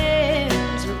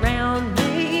friends around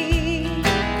me,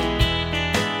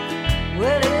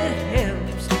 well, it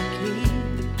helps to keep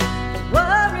a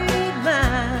worried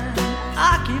mind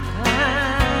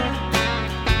occupied.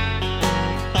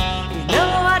 You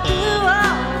know I do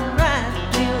all right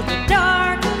till the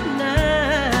dark of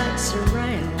night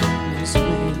surrounds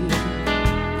me.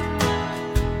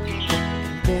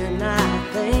 Then I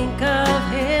think of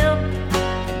him,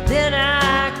 and then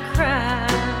I cry.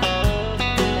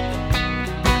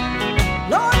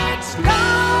 Lord, it's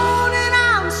gone and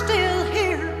I'm still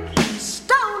here,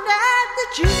 stoned at the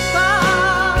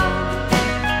jukebox.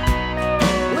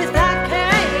 With I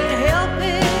can't help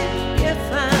it if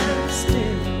I'm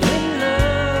still in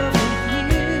love with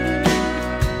you.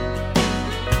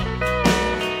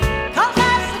 'Cause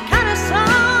that's the kind of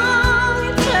song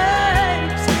it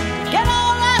takes to get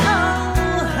all that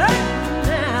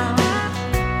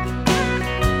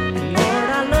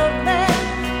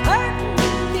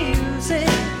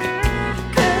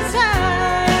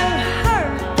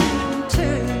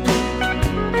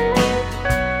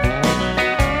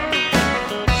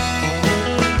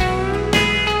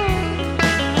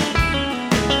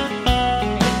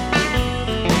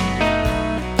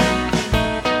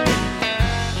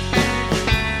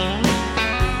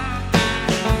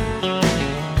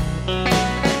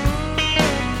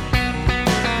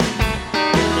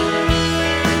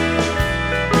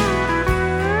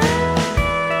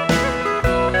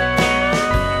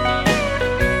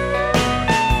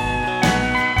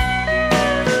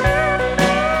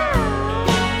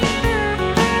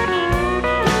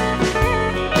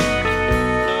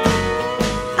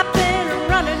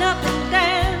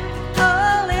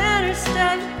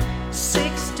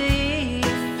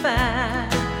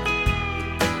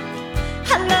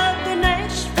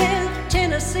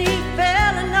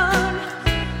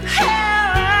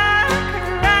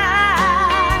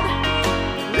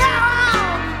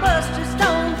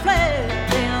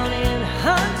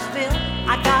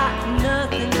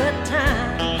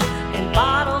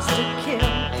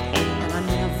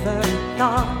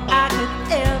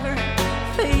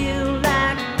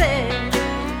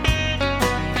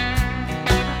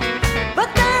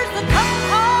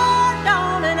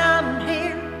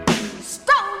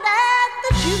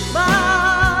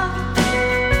jukebox.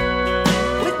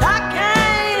 With I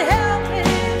can't help it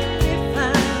if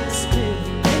I'm still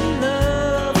in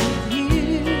love with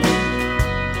you.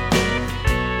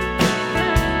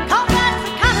 'Cause that's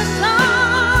the kind of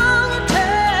song it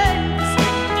takes to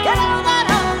get all that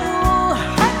old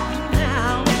hurting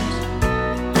out.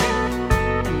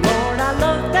 And Lord, I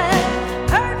love that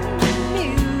hurting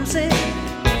music,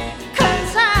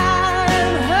 'cause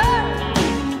I'm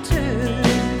hurting too.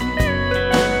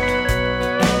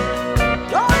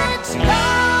 Lord, it's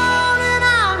gone and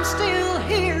I'm still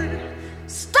here,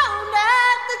 stoned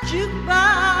at the jukebox.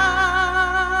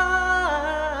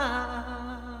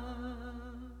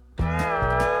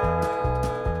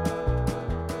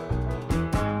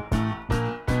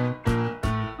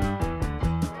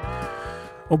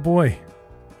 Oh boy,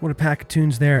 what a pack of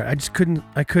tunes there. I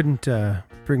couldn't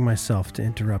bring myself to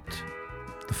interrupt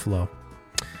the flow.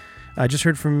 I just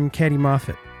heard from Katie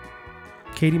Moffat.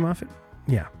 Katie Moffat?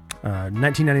 Yeah.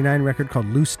 1999 record called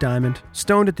Loose Diamond,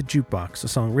 Stoned at the Jukebox, a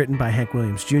song written by Hank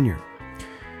Williams Jr.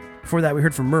 Before that, we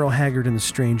heard from Merle Haggard and the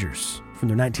Strangers from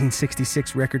their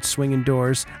 1966 record Swingin'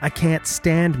 Doors, I Can't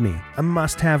Stand Me, a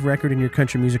must-have record in your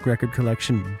country music record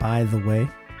collection, by the way.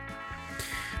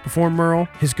 Before Merle,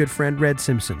 his good friend Red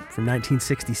Simpson from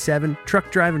 1967,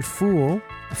 Truck Drivin' Fool,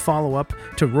 a follow-up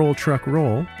to Roll Truck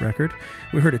Roll record.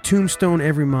 We heard a Tombstone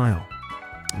Every Mile.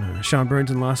 Sean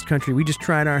Burns and Lost Country, we just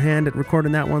tried our hand at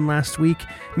recording that one last week.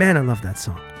 Man, I love that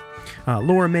song.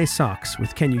 Laura Mae Sox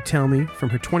with Can You Tell Me from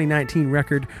her 2019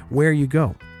 record Where You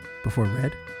Go, before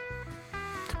Red.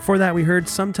 Before that, we heard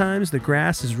Sometimes the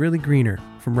Grass is Really Greener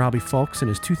from Robbie Fulks and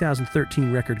his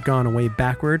 2013 record Gone Away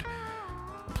Backward.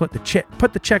 Put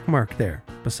the check mark there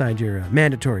beside your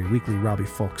mandatory weekly Robbie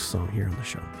Fulks song here on the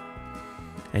show.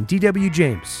 And D.W.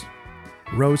 James,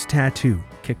 Rose Tattoo,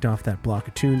 kicked off that block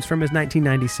of tunes from his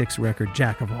 1996 record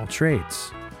Jack of All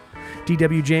Trades.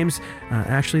 D.W. James,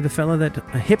 actually the fella that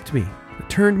hipped me, that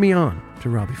turned me on to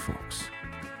Robbie Fulks.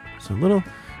 So a little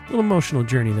emotional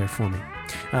journey there for me.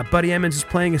 Buddy Emmons is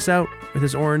playing us out with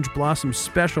his Orange Blossom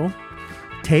Special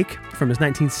take from his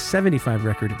 1975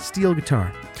 record Steel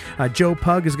Guitar. Joe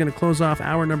Pug is going to close off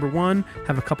hour number 1,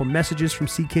 have a couple messages from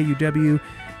CKUW,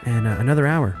 and another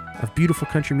hour of beautiful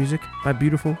country music by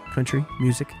beautiful country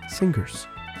music singers.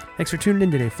 Thanks for tuning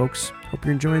in today, folks. Hope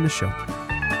you're enjoying the show.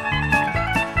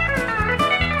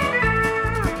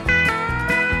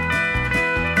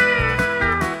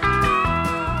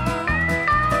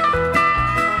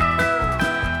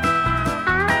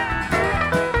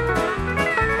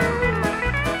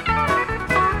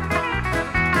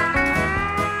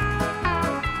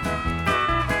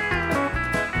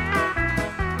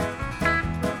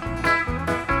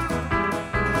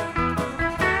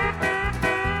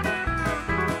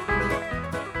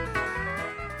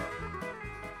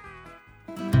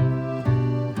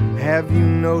 Have you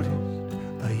noticed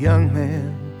a young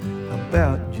man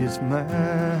about just my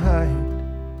height,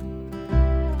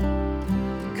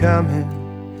 coming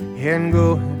and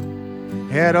going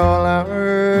at all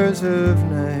hours of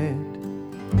night?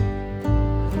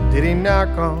 Did he knock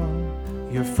on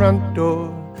your front door?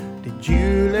 Did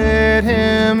you let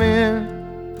him in?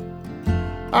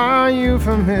 Are you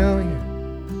familiar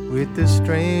with the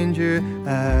stranger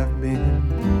I've been?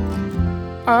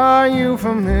 Are you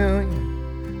familiar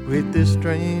with the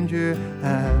stranger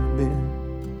I've been?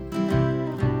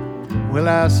 Well,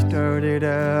 I started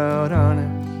out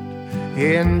honest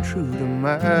and true to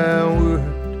my word,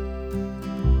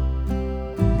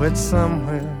 but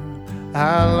somewhere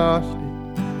I lost it,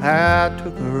 I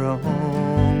took a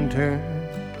wrong turn.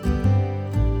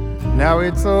 Now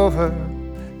it's over,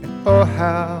 and oh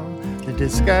how the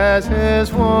disguise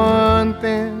has worn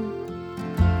thin.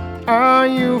 Are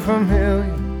you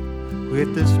familiar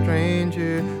with the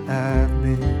stranger I've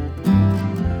been?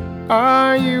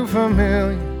 Are you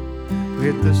familiar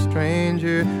with the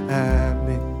stranger I've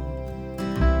been?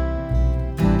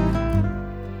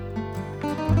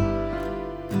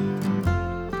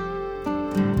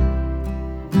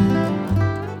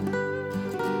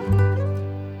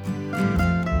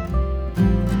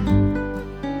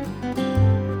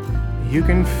 You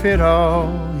can fit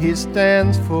all he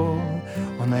stands for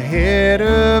on the head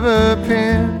of a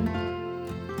pin.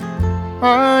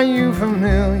 Are you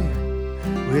familiar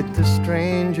with the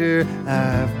stranger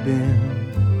I've been?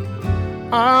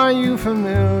 Are you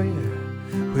familiar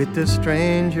with the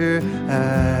stranger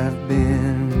I've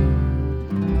been?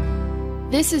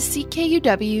 This is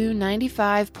CKUW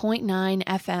 95.9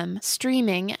 FM,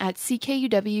 streaming at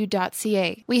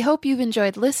ckuw.ca. We hope you've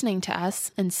enjoyed listening to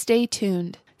us, and stay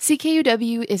tuned.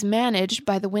 CKUW is managed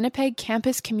by the Winnipeg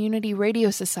Campus Community Radio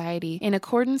Society in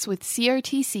accordance with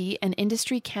CRTC and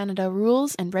Industry Canada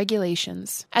rules and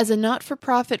regulations. As a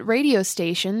not-for-profit radio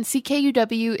station,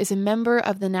 CKUW is a member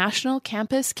of the National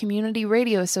Campus Community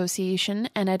Radio Association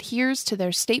and adheres to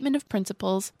their statement of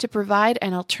principles to provide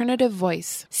an alternative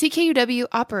voice. CKUW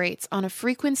operates on a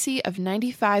frequency of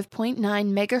 95.9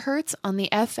 megahertz on the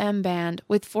FM band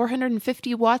with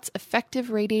 450 watts effective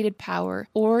radiated power,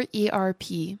 or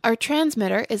ERP. Our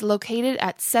transmitter is located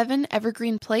at 7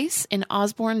 Evergreen Place in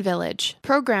Osborne Village.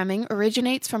 Programming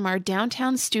originates from our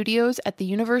downtown studios at the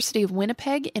University of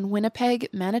Winnipeg in Winnipeg,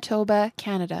 Manitoba,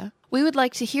 Canada. We would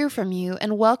like to hear from you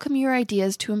and welcome your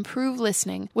ideas to improve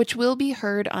listening, which will be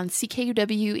heard on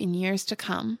CKUW in years to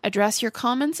come. Address your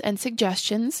comments and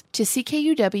suggestions to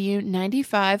CKUW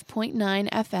 95.9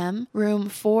 FM, room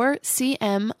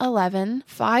 4CM11,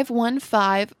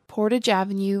 515 Portage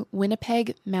Avenue,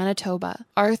 Winnipeg, Manitoba,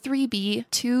 R3B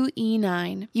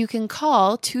 2E9. You can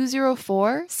call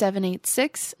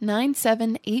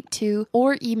 204-786-9782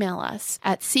 or email us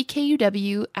at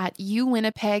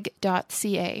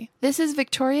ckuw@uwinnipeg.ca. This is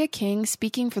Victoria King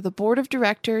speaking for the Board of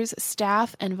Directors,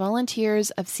 staff, and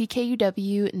volunteers of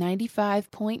CKUW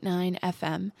 95.9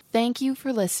 FM. Thank you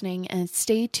for listening and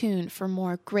stay tuned for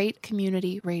more great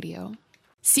community radio.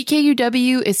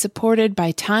 CKUW is supported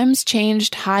by Times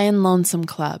Changed High and Lonesome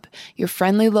Club, your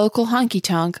friendly local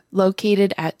honky-tonk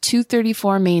located at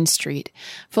 234 Main Street.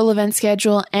 Full event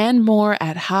schedule and more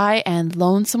at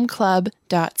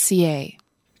highandlonesomeclub.ca.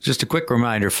 Just a quick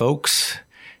reminder, folks,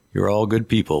 you're all good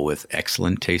people with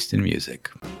excellent taste in music.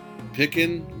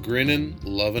 Pickin', grinnin',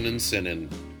 lovin' and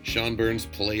sinnin'. Sean Burns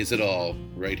plays it all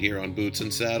right here on Boots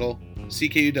and Saddle,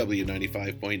 CKUW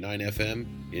 95.9 FM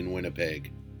in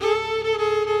Winnipeg.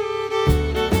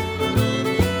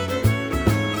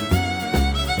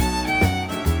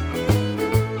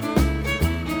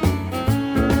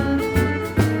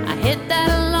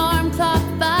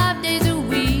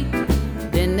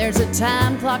 There's a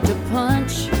time clock to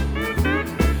punch.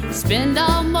 Spend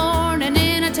all morning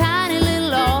in a tiny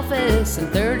little office and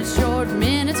 30 short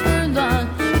minutes for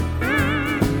lunch.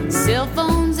 Cell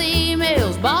phones,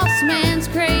 emails, boss man's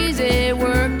crazy.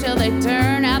 Work till they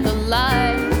turn out the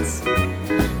lights.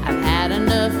 I've had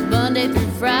enough Monday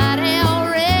through Friday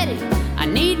already. I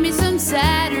need me some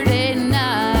Saturday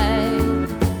night.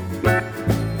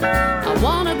 I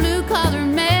want a blue-collar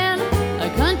man, a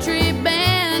country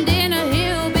band in a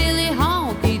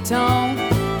tonk,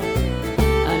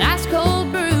 an ice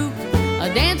cold brew, a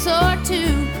dance or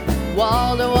two,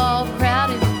 wall to wall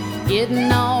crowded,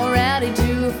 getting all rowdy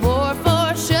to a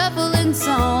 4/4 shuffling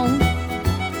song.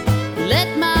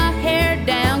 Let my hair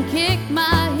down, kick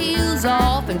my heels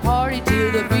off, and party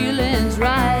till the feeling's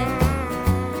right.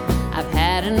 I've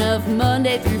had enough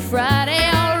Monday through Friday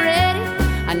already.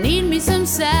 I need me some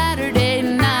Saturday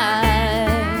night.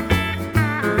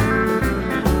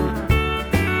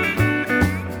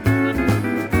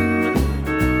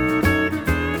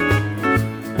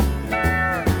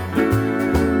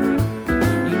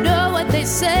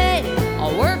 Say,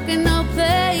 all work and no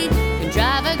play can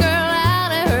drive a girl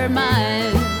out of her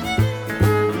mind.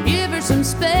 Give her some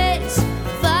space,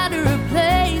 fly to her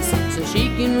place so she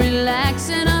can relax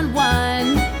and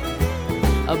unwind.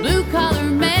 A blue-collar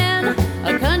man,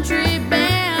 a country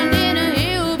band in a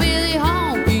hillbilly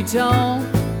honky-tonk,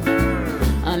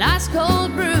 an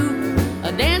ice-cold brew,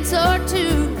 a dance or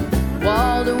two,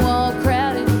 wall-to-wall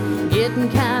crowded, getting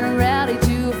kinda rowdy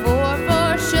to a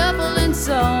 4/4 shuffling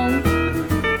song.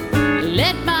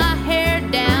 Let my hair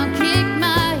down, kick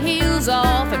my heels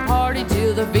off, and party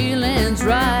till the feeling's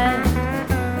right.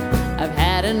 I've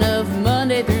had enough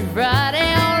Monday through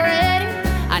Friday already.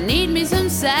 I need me some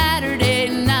Saturday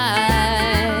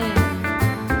night.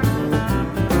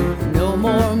 No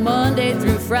more Monday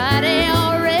through Friday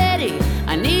already.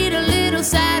 I need a little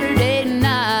Saturday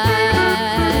night.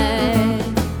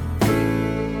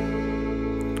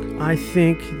 I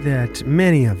think that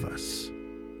many of us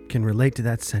can relate to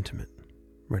that sentiment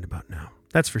right about now.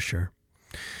 That's for sure.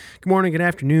 Good morning, good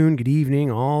afternoon, good evening,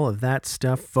 all of that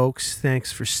stuff, folks.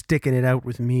 Thanks for sticking it out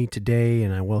with me today,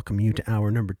 and I welcome you to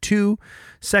hour number 2,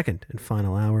 second and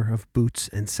final hour of Boots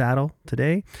and Saddle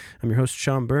today. I'm your host,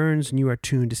 Sean Burns, and you are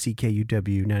tuned to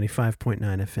CKUW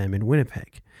 95.9 FM in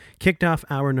Winnipeg. Kicked off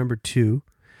hour number 2,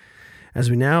 as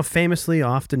we now famously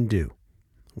often do,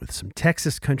 with some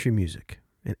Texas country music,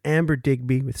 and Amber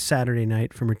Digby with Saturday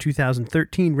Night from her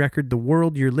 2013 record, The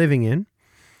World You're Living In.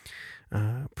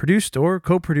 Produced or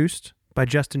co-produced by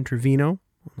Justin Trevino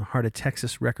on the Heart of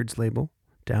Texas Records label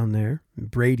down there in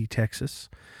Brady, Texas.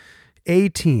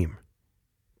 A-Team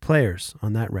players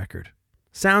on that record.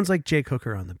 Sounds like Jake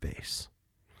Hooker on the bass.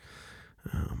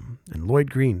 And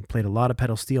Lloyd Green played a lot of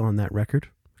pedal steel on that record.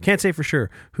 Can't say for sure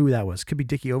who that was. Could be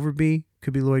Dickie Overby,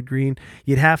 could be Lloyd Green.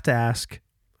 You'd have to ask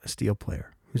a steel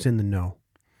player who's in the know.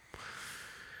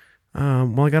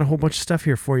 Well, I got a whole bunch of stuff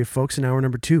here for you folks in hour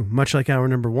number 2. Much like hour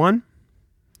number 1,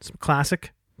 some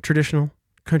classic, traditional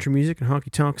country music and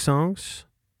honky-tonk songs,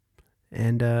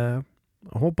 and a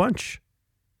whole bunch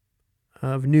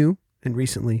of new and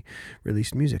recently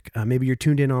released music. Maybe you're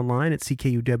tuned in online at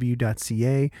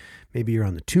ckuw.ca. Maybe you're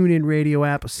on the TuneIn radio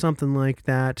app or something like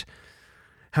that.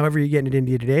 However you're getting it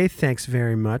into you today, thanks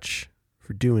very much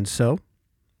for doing so.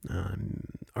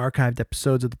 Archived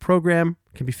episodes of the program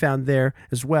can be found there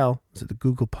as well as at the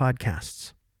Google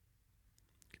Podcasts.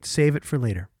 Save it for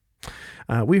later.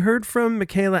 We heard from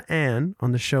Michaela Ann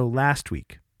on the show last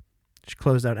week. She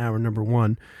closed out hour number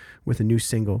 1 with a newer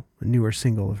single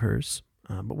of hers.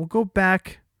 But we'll go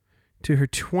back to her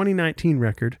 2019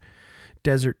 record,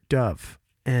 Desert Dove.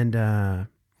 And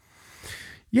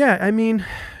yeah, I mean,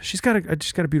 she's got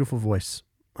a beautiful voice.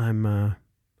 I'm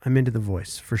into the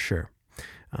voice for sure.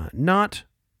 Not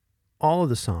all of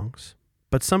the songs,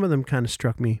 but some of them kind of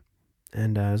struck me.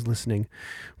 And I was listening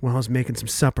while I was making some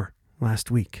supper last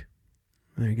week.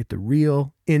 There you get the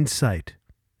real insight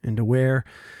into where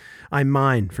I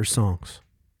mine for songs.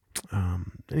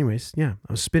 Anyways, yeah,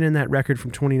 I was spinning that record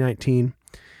from 2019,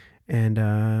 and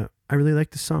I really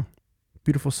like this song.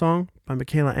 Beautiful song by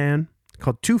Michaela Ann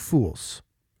called Two Fools,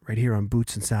 right here on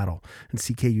Boots and Saddle and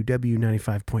CKUW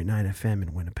 95.9 FM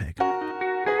in Winnipeg.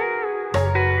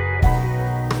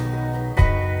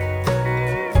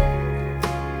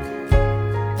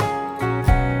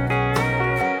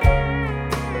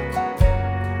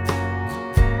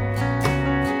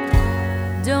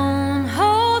 Don't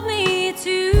hold me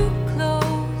too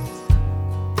close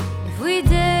if we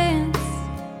dance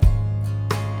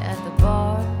at the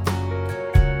bar.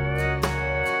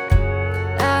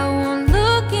 I won't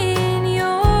look in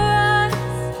your eyes,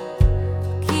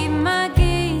 keep my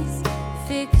gaze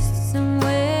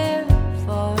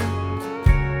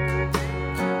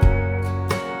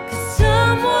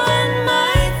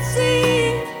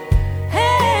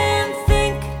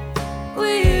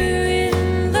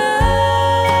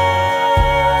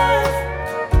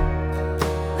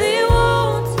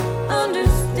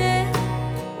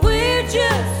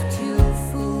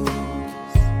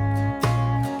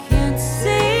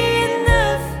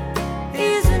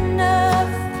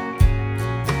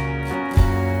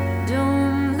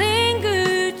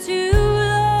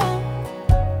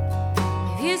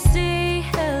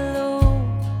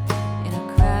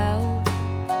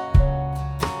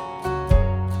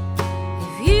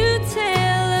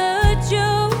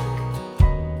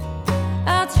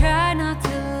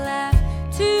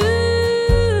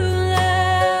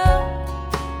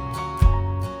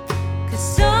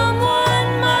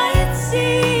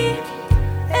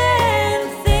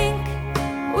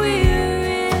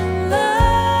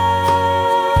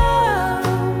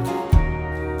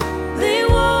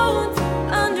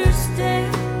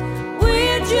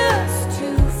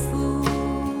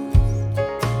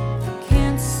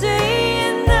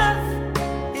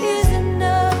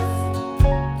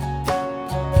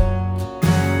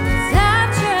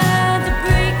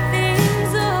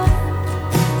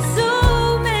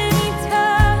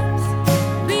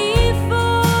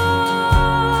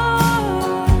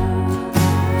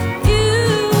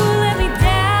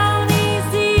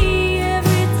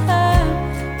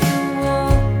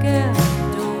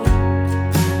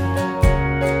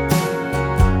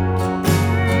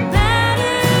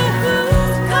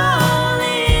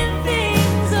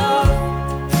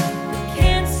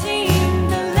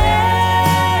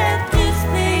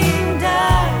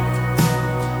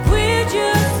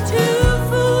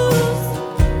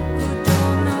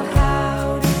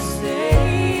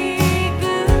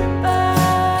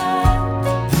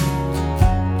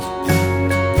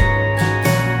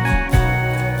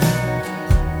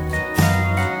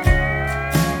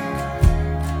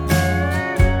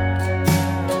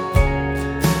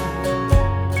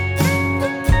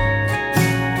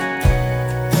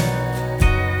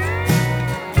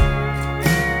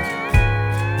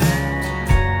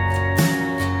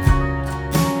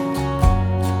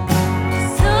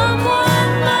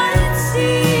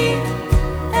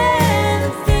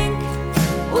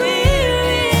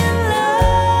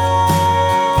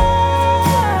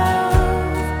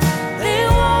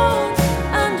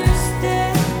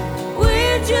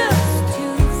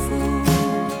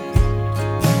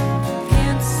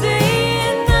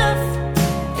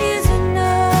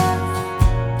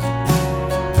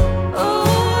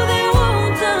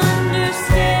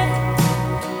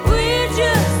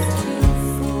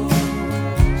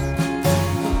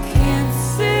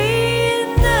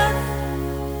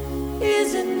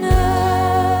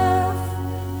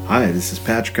Hi, this is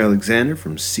Patrick Alexander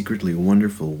from secretly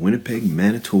wonderful Winnipeg,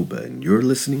 Manitoba, and you're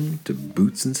listening to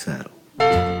Boots and Saddle.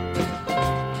 I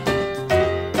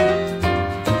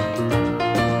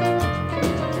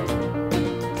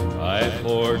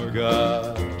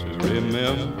forgot to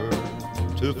remember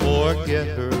to forget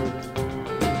her.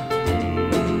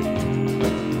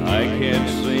 I can't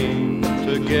seem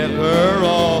to get her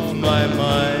off my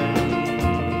mind.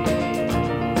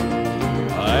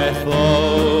 I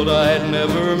thought I'd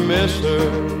never miss her,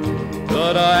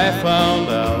 but I found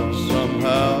out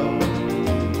somehow.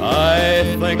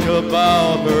 I think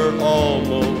about her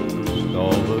almost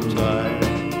all the time.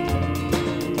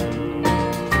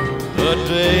 The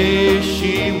day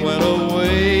she went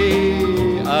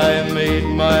away, I made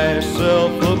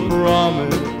myself a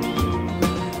promise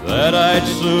that I'd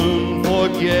soon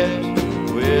forget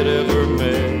we'd ever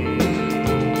met.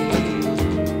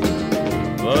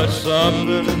 But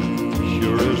something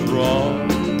sure is wrong,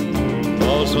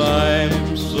 'cause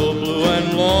I'm so blue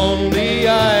and lonely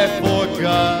I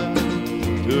forgot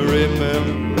to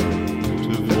remember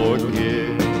to forget.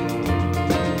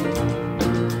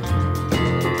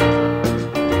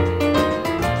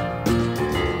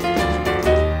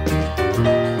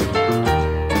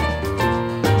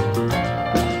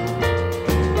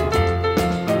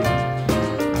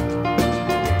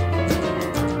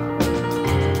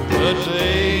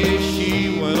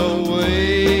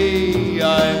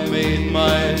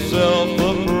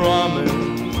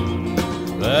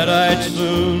 I'd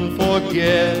soon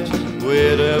forget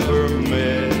we'd ever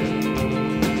met.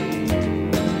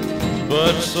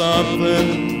 But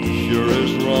something sure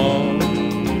is wrong,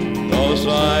 'cause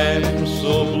I'm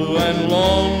so blue and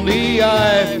lonely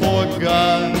I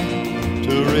forgot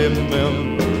to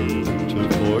remember to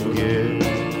forget.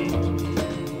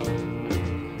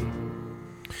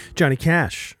 Johnny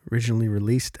Cash, originally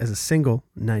released as a single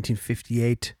in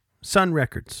 1958, Sun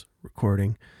Records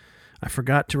recording, I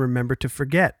Forgot to Remember to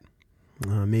Forget.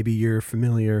 Maybe you're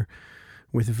familiar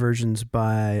with versions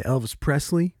by Elvis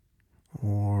Presley,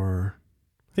 or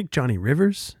I think Johnny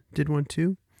Rivers did one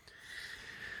too.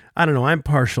 I don't know, I'm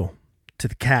partial to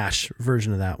the Cash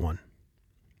version of that one.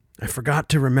 I Forgot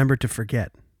to Remember to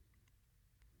Forget.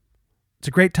 It's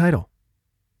a great title.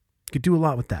 You could do a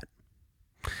lot with that.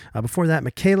 Before that,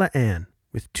 Michaela Ann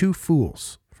with Two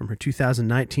Fools from her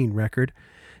 2019 record,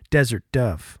 Desert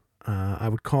Dove. I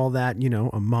would call that,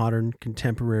 a modern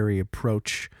contemporary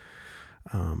approach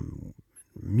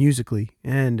musically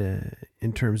and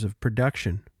in terms of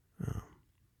production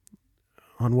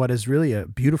on what is really a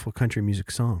beautiful country music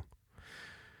song.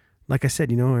 Like I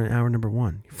said, in hour number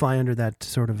one, you fly under that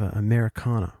sort of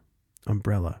Americana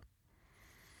umbrella.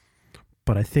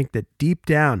 But I think that deep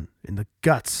down in the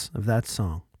guts of that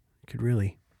song, you could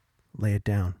really lay it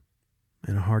down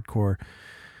in a hardcore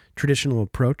traditional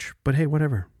approach. But hey,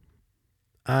 whatever.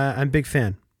 I'm a big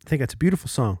fan. I think that's a beautiful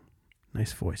song.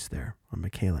 Nice voice there on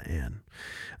Michaela Ann.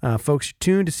 Folks, you're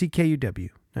tuned to CKUW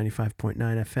 95.9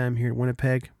 FM here in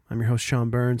Winnipeg. I'm your host,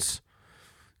 Sean Burns.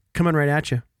 Coming right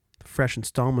at you. The fresh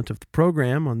installment of the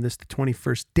program on this, the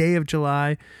 21st day of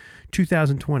July,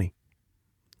 2020.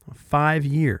 A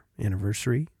 5-year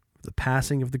anniversary of the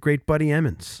passing of the great Buddy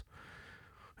Emmons,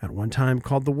 at one time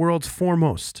called the world's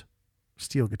foremost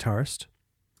steel guitarist.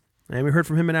 And we heard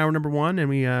from him in hour number one, and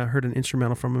we heard an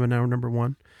instrumental from him in hour number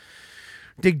one.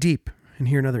 Dig deep and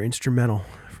hear another instrumental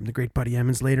from the great Buddy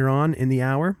Emmons later on in the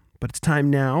hour. But it's time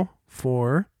now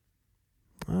for,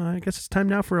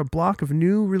 a block of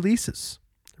new releases.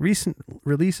 Recent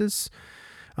releases,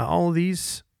 all of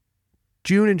these,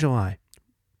 June and July.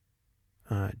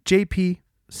 J.P.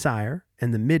 Sire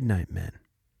and the Midnight Men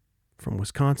from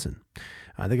Wisconsin.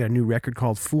 They got a new record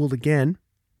called Fooled Again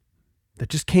that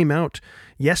just came out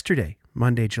yesterday,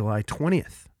 Monday, July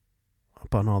 20th,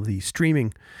 up on all the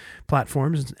streaming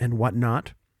platforms and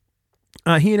whatnot.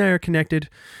 He and I are connected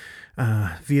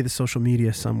via the social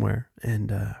media somewhere,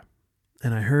 and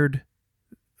I heard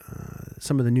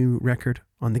some of the new record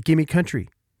on the Gimme Country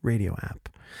radio app.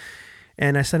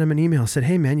 And I sent him an email, said,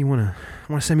 hey man, you want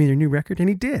to send me your new record? And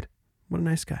he did. What a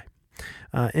nice guy.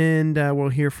 And we'll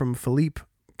hear from Philippe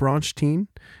Bronstein.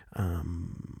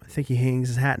 I think he hangs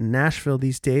his hat in Nashville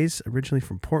these days, originally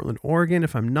from Portland, Oregon,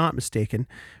 if I'm not mistaken.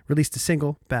 Released a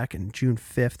single back in June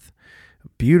 5th. A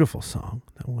beautiful song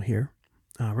that we'll hear.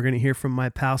 We're going to hear from my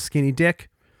pal Skinny Dick,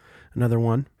 another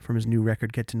one from his new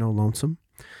record, Get to Know Lonesome.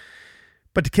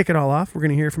 But to kick it all off, we're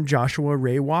going to hear from Joshua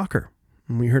Ray Walker.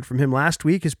 And we heard from him last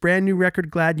week. His brand new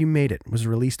record, Glad You Made It, was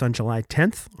released on July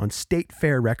 10th on State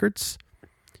Fair Records.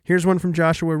 Here's one from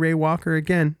Joshua Ray Walker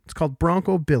again. It's called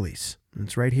Bronco Billies. And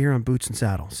it's right here on Boots and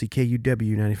Saddle,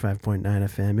 CKUW 95.9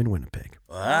 FM in Winnipeg.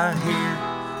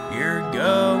 I hear you're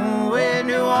going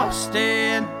to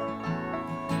Austin.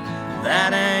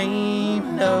 That ain't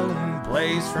no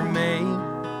place for me.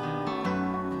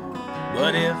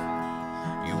 But if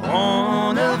you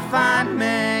wanna find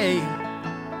me,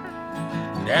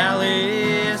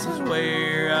 Dallas is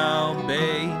where I'll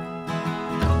be.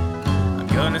 I'm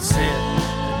gonna sit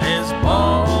in this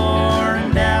bar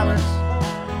in Dallas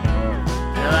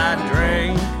till I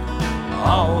drink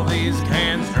all these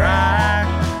cans dry,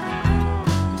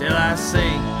 till I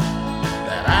see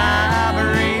that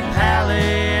Ivory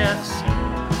Palace.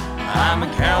 I'm a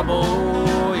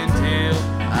cowboy until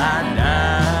I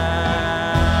die.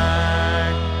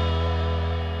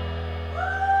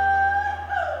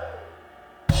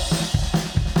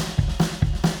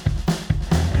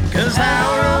 'Cause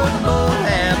our old bull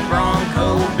had Bronco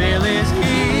Billy's.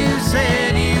 You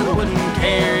said you wouldn't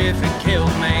care if it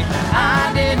killed me.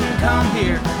 I didn't come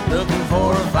here looking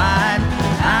for a fight.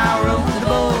 I rode the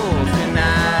bull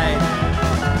tonight.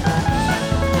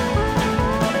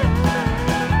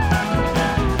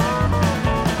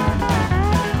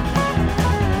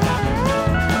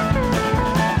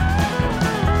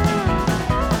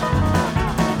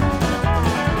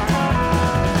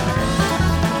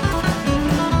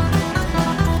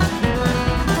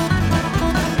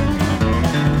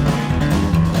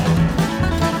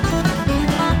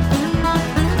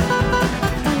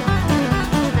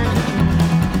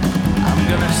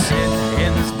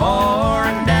 4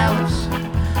 in Dallas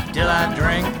till I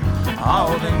drink all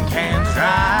them cans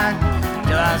dry,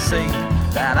 till I see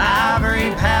that Ivory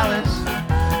Palace.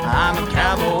 I'm a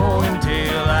cowboy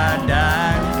until I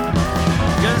die.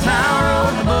 'Cause I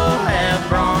rode the bull, had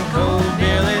Bronco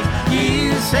Billy's.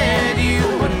 You said you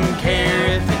wouldn't care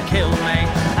if it killed me.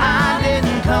 I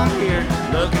didn't come here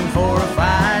looking for a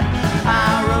fight.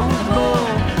 I rode the bull,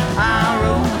 I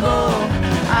rode the bull,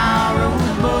 I rode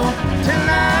the bull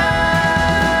tonight.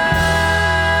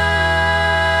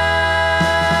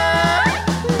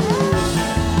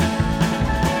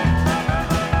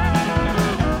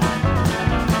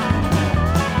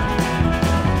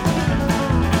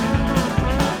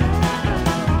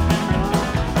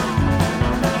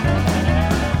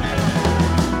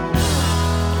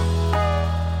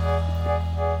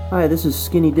 Hi, this is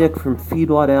Skinny Dick from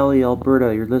Feedlot Alley,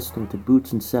 Alberta. You're listening to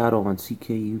Boots and Saddle on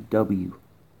CKUW.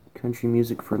 Country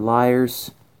music for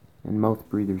liars and mouth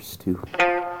breathers, too.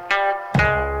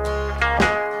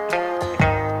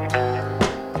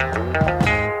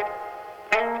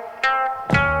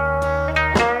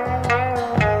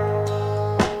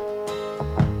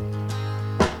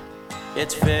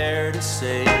 It's fair to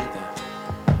say that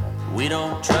we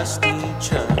don't trust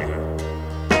each other.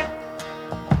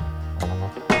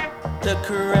 The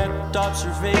correct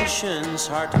observation's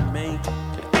hard to make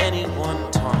at any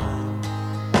one time.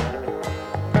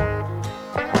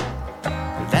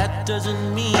 That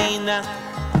doesn't mean that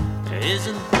there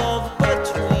isn't love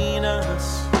between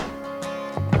us.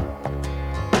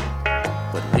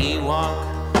 But we walk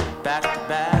back to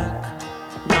back,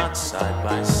 not side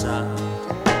by side.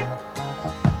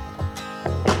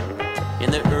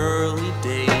 In the early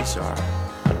days, our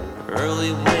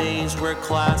early ways were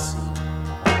classy.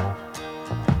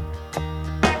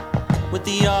 With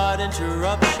the odd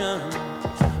interruption,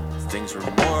 things were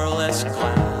more or less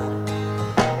glad.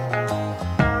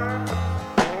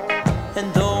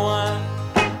 And though I'm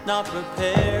not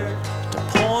prepared to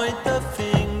point the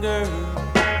finger,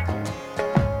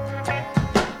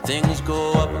 things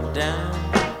go up and down,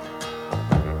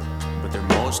 but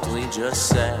they're mostly just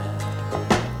sad.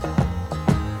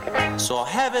 So I'll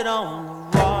have it on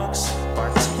the rocks,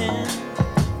 bartend,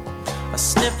 a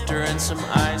snifter and some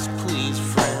ice, please,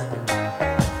 friend.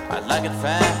 I'd like it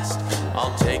fast,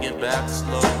 I'll take it back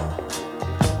slow.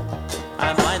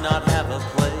 I might not have a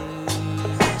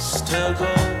place to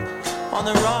go on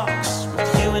the rocks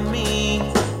with you and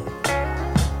me,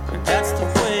 but that's the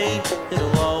way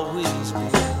it'll always be.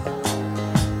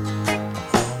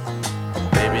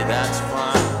 Baby, that's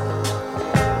fine,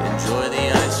 enjoy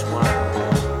the ice wine.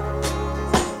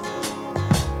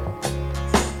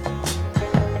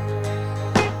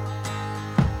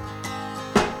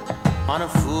 On a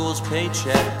fool's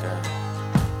paycheck, I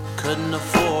couldn't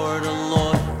afford a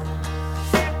lawyer.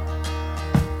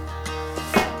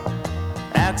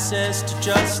 Access to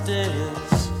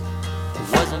justice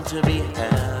wasn't to be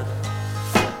had.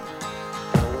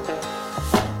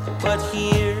 But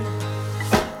here,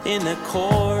 in the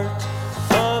court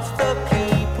of the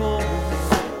people,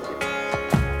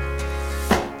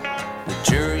 the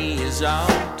jury is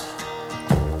out,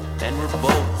 and we're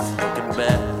both looking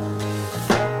bad.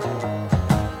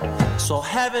 So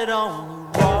have it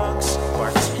on the rocks,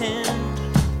 bartend,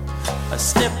 a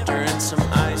snifter and some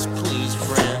ice, please,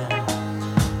 friend.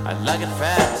 I'd like it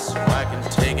fast so I can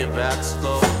take it back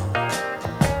slow.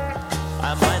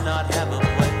 I might not have a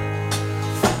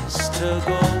place to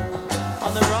go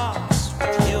on the rocks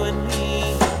with you and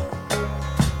me.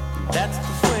 That's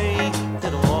the way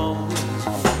it'll always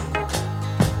be.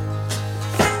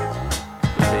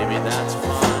 Baby, that's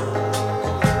fine.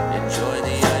 Enjoy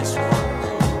the ice one.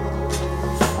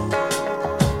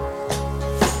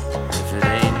 If it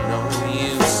ain't no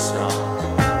use,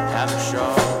 I'll have a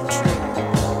chartreuse.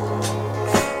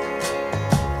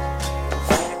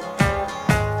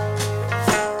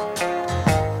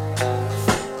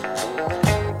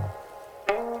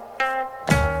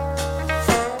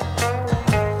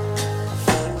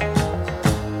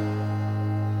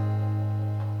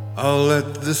 I'll let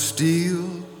the steel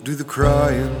do the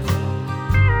crying.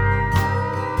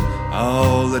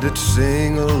 I'll let it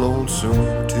sing a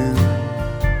lonesome tune.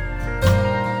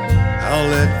 I'll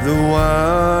let the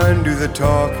wine do the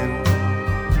talking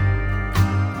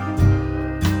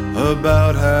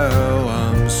about how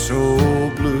I'm so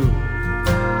blue.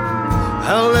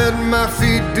 I'll let my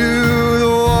feet do the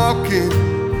walking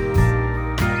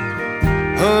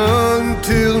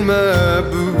until my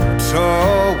boots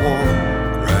are worn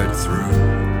right through.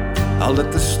 I'll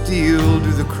let the steel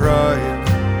do the crying,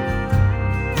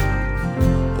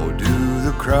 or do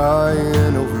the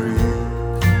crying over you.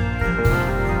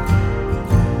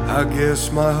 I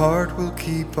guess my heart will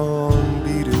keep on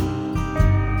beating,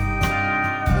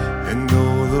 and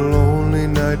though the lonely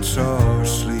nights are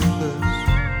sleepless,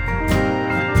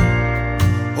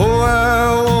 oh,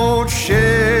 I won't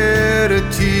shed a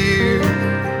tear.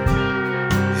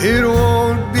 It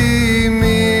won't be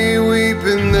me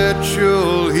weeping that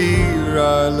you'll hear.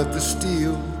 I let the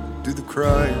steel do the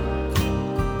crying.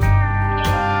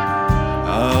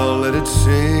 I'll let it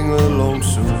sing a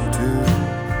lonesome tune.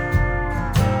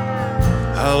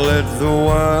 I'll let the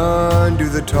wine do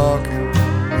the talking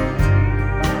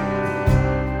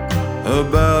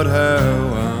about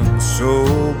how I'm so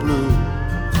blue.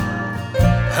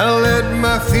 I'll let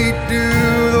my feet do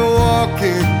the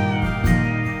walking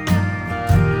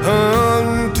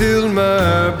until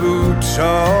my boots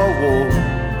are worn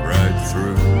right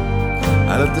through.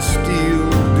 I let the steel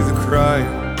do the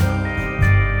crying,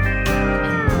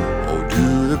 or do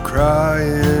the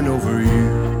crying over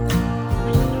you.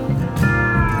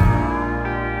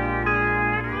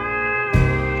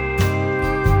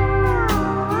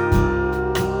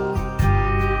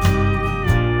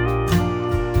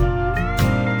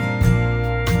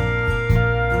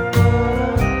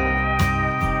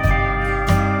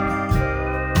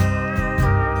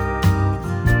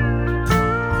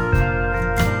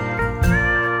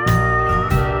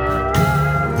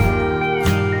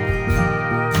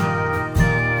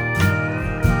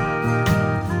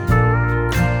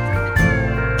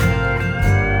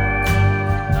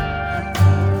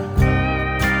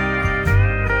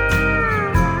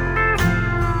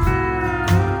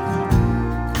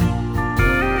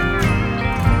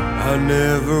 I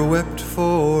never wept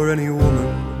for any woman.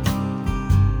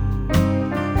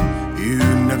 You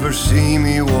never see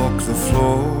me walk the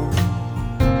floor.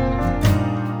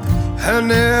 I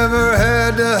never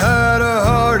had to hide a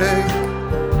heartache.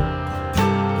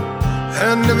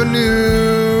 I never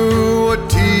knew what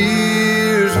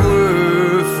tears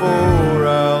were for.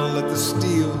 I'll let the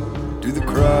steel do the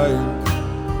crying.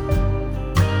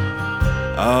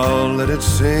 I'll let it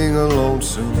sing a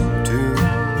lonesome tune.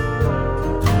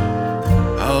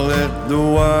 I'll let the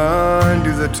wine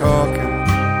do the talking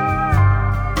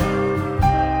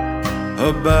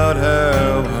about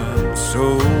how I'm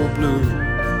so blue.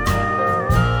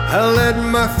 I'll let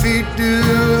my feet do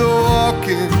the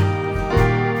walking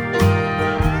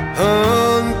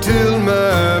until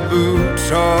my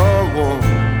boots are worn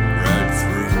right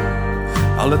through.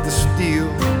 I'll let the steel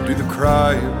do the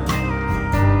crying,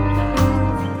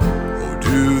 or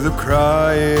do the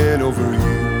crying over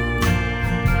you.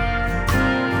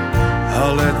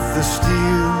 I'll let the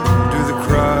steel do the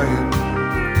crying,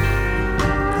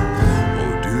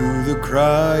 or do the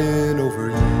crying over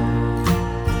you.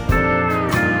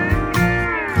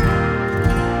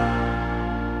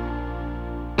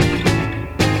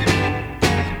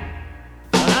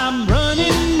 I'm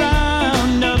running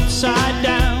round upside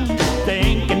down,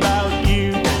 thinking about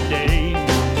you today.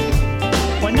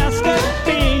 When I step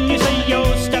in, you say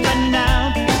you're stepping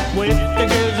out with the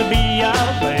girls to be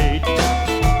out late.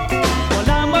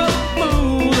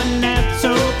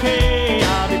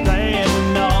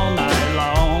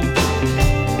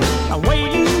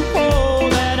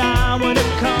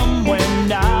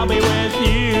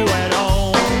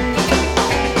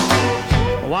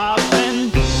 Well, I've been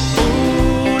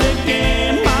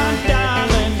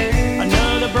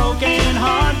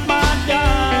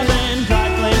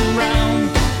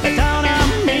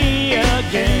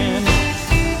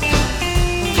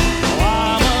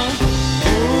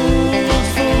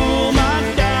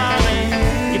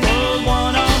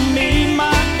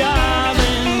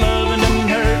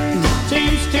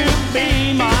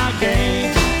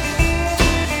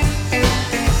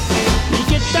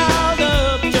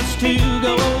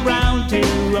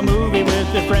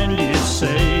friend, you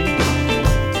say.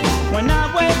 When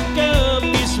I wake up,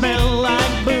 you smell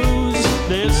like booze.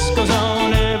 This goes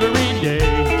on every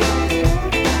day.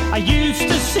 I used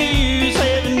to see you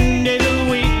 7 days a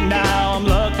week. Now I'm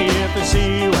lucky if I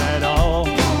see you at all.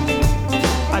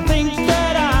 I think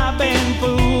that I've been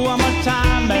fool one more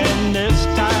time, and this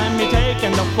time you're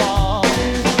taking the fall.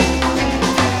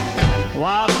 Well,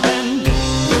 I've been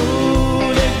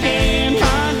fooled again,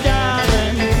 my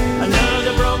darling.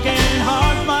 Another broken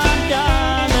heart, my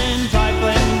darling.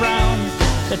 Trifling round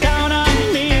the town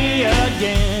on me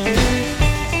again.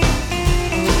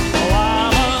 Oh,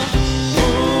 I'm a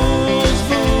fool's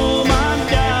fool, my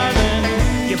darling.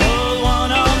 You pulled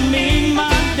one on me,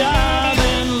 my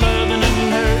darling. Loving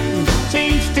and hurting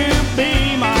seems to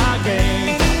be my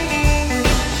game.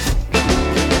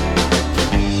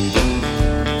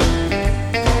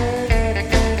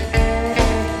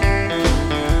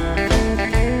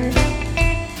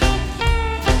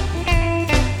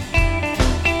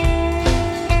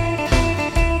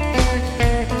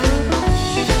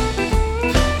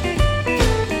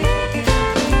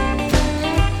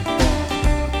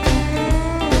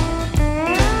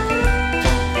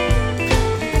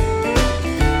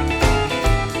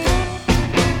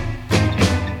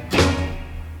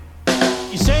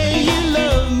 You say you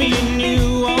love me and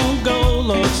you won't go.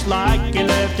 Looks like you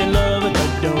left your love at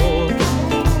the door.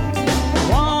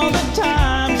 All the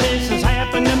times this has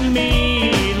happened to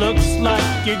me, looks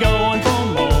like you're going for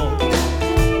more.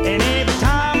 And every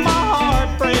time my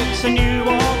heart breaks and you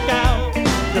walk out,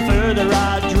 the further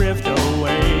I drift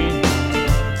away.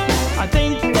 I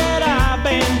think that I've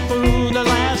been fooled the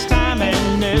last time,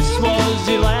 and this was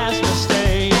the last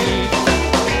mistake.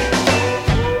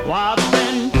 Well, I've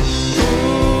been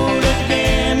fooled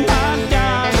again, my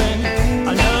darling.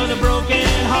 Another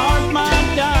broken heart, my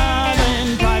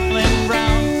darling. Trifling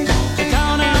round the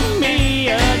town on me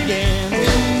again.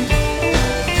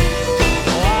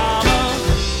 Oh, I'm a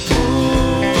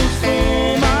fool's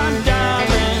fool, my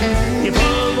darling. You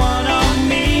pulled one on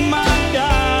me, my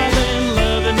darling.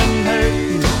 Loving and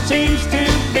hurting seems to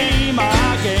be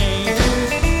my game.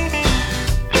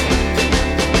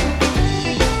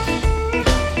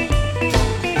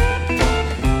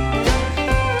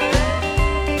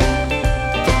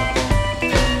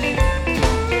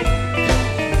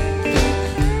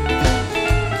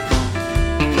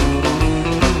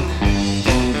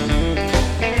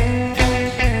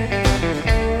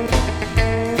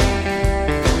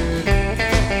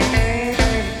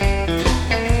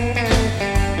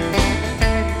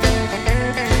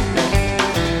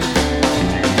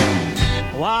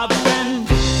 Well, I've been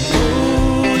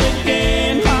fooled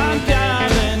again, my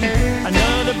darling.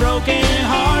 Another broken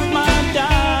heart, my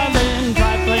darling.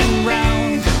 Trifling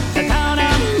round the town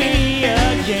on me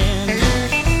again.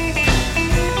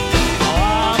 Oh,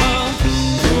 I'm a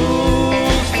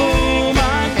fool's fool,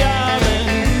 my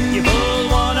darling. You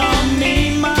pulled one on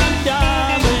me, my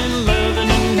darling.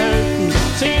 Loving and hurting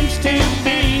seems to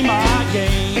be my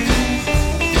game.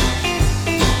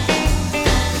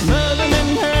 Loving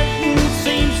and hurting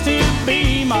seems to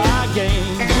be my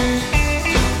game.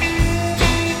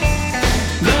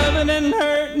 Loving and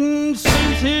hurting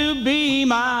seems to be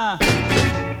my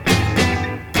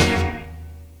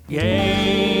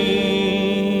game.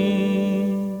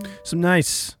 Some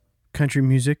nice country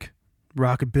music,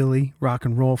 rockabilly, rock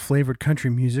and roll flavored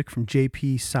country music from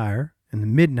J.P. Sire and the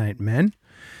Midnight Men.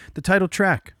 The title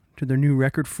track to their new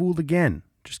record, Fooled Again,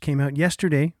 just came out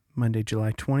yesterday, Monday,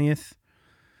 July 20th.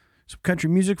 Some country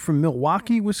music from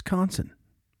Milwaukee, Wisconsin,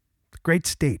 the great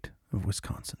state of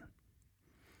Wisconsin.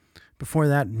 Before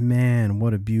that, man,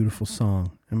 what a beautiful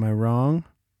song. Am I wrong?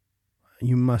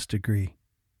 You must agree.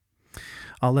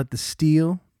 I'll Let the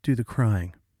Steel Do the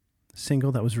Crying, a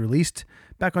single that was released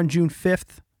back on June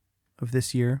 5th of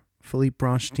this year. Philippe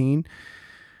Bronstein.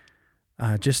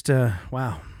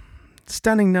 Wow,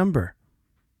 stunning number.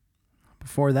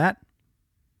 Before that,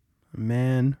 a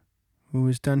man who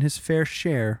has done his fair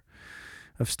share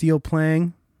of steel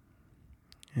playing,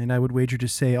 and I would wager to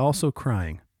say also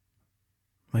crying.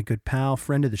 My good pal,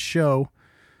 friend of the show,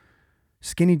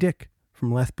 Skinny Dick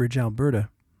from Lethbridge, Alberta.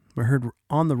 We heard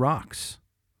On the Rocks.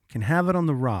 Can have it on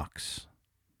the rocks,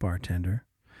 bartender.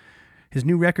 His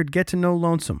new record, Get to Know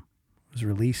Lonesome, was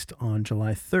released on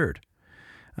July 3rd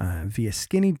via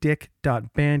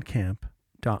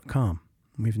skinnydick.bandcamp.com.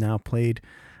 We've now played,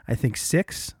 I think,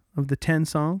 6 of the 10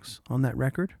 songs on that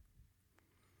record.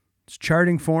 It's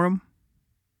charting for him.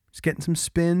 He's getting some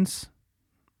spins.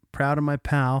 Proud of my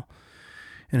pal.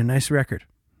 And a nice record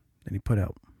that he put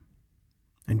out.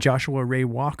 And Joshua Ray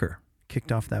Walker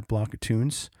kicked off that block of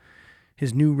tunes.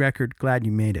 His new record, Glad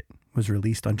You Made It, was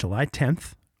released on July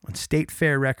 10th on State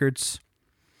Fair Records.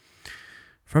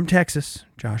 From Texas,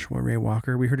 Joshua Ray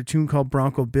Walker. We heard a tune called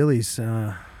Bronco Billy's.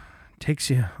 Takes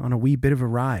you on a wee bit of a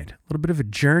ride. A little bit of a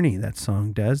journey, that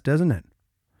song does, doesn't it?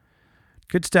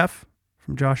 Good stuff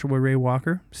from Joshua Ray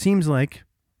Walker. Seems like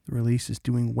the release is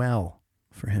doing well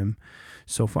for him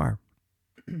so far.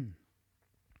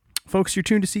 Folks, you're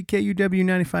tuned to CKUW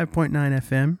 95.9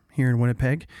 FM here in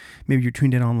Winnipeg. Maybe you're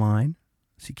tuned in online,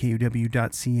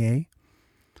 ckuw.ca.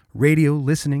 Radio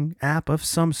listening app of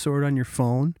some sort on your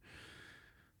phone.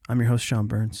 I'm your host, Sean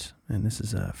Burns, and this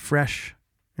is a fresh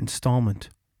installment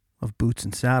of Boots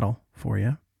and Saddle for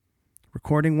you.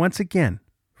 Recording once again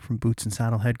from Boots and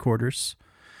Saddle headquarters.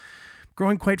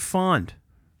 Growing quite fond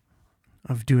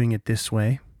of doing it this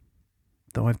way.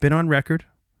 Though I've been on record,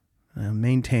 I'll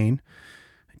maintain,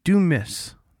 I do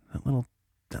miss that little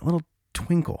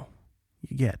twinkle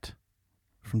you get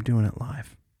from doing it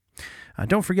live.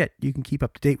 Don't forget, you can keep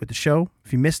up to date with the show.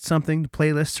 If you missed something, the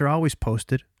playlists are always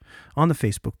posted on the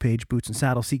Facebook page, Boots and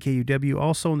Saddle CKUW.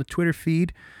 Also on the Twitter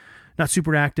feed. Not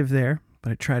super active there,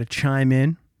 but I try to chime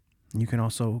in. You can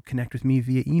also connect with me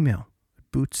via email,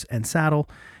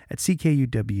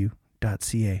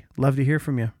 bootsandsaddle@ckuw.ca. Love to hear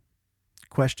from you.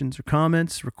 Questions or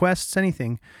comments, requests,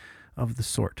 anything of the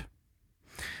sort.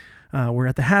 We're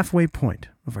at the halfway point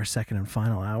of our second and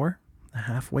final hour. The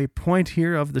halfway point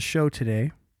here of the show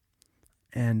today.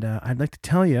 And I'd like to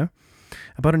tell you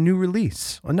about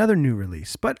another new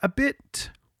release, but a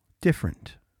bit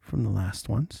different from the last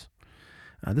ones.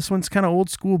 This one's kind of old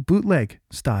school bootleg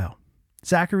style.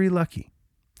 Zachary Lucky.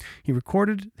 He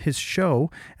recorded his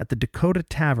show at the Dakota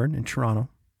Tavern in Toronto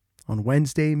on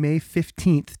Wednesday, May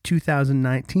 15th,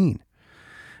 2019.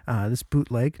 This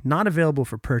bootleg, not available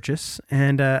for purchase,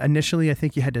 and initially I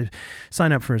think you had to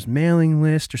sign up for his mailing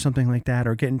list or something like that,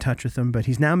 or get in touch with him, but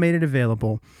he's now made it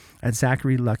available at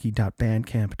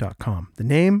zacharylucky.bandcamp.com. The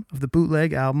name of the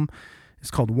bootleg album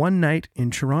is called One Night in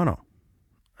Toronto,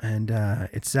 and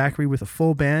it's Zachary with a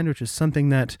full band, which is something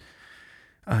that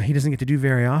he doesn't get to do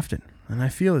very often, and I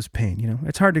feel his pain. You know,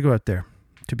 it's hard to go out there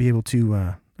to be able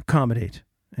to accommodate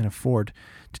and afford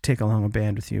to take along a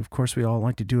band with you. Of course, we all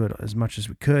like to do it as much as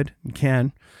we could and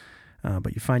can,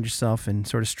 but you find yourself in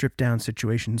sort of stripped down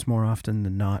situations more often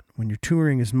than not when you're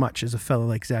touring as much as a fellow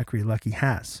like Zachary Lucky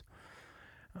has.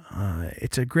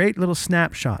 It's a great little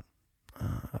snapshot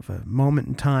of a moment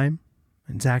in time,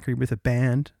 and Zachary with a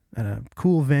band at a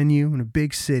cool venue in a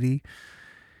big city,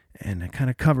 and it kind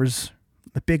of covers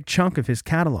a big chunk of his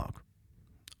catalog.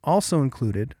 Also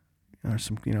included are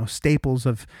some, staples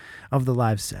of the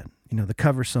live set. The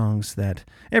cover songs that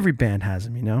every band has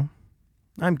them,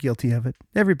 I'm guilty of it.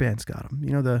 Every band's got them.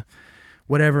 The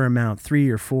whatever amount, 3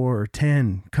 or 4 or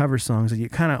 10 cover songs that you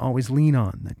kind of always lean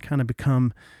on, that kind of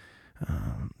become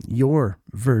your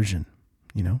version,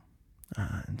 And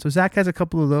so Zach has a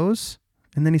couple of those,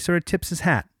 and then he sort of tips his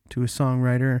hat to a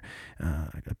songwriter,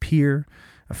 a peer,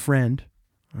 a friend,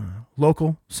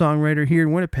 local songwriter here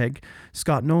in Winnipeg,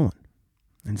 Scott Nolan,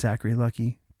 and Zachary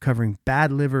Lucky covering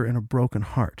Bad Liver and a Broken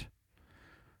Heart.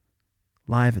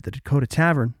 Live at the Dakota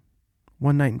Tavern,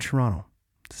 One Night in Toronto.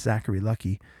 Zachary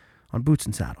Lucky on Boots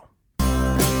and Saddle.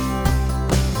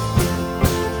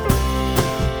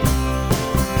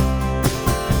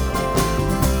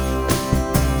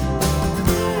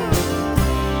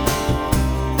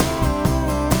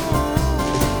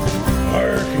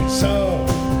 Arkansas,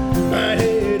 my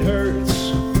head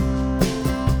hurts.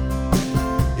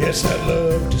 Yes, I'd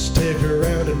love to stick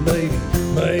around and maybe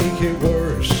make it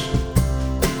worse.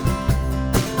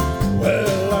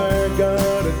 Well, I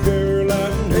got a girl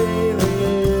I'm hailing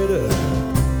it up.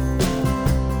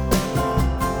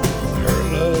 Her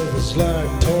love is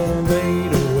like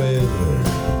tornado weather.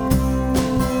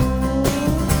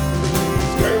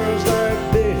 Girls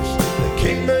like this, they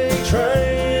keep me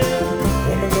trying.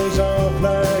 Woman goes off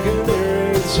like an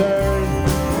air siren.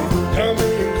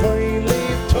 Coming clean,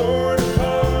 leave torn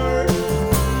apart.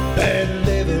 Bad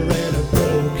liver and a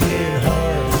broken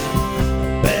heart.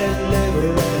 Bad liver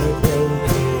and a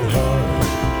broken heart.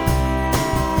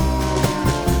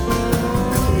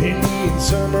 Indian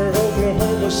summer,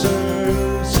 Oklahoma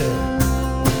sunset.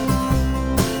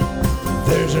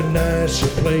 There's a nicer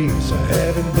place, I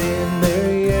haven't been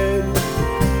there yet.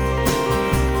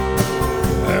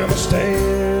 I'm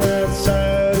standing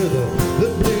outside of the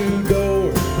blue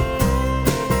door.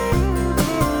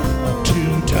 I'm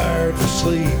too tired for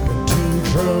sleep and too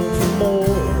drunk for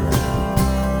more.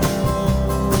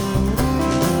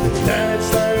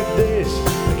 Nights like this,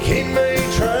 they keep me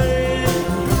trying.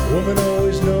 Woman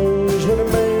always knows what a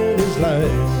man is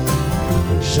like.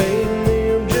 They're saying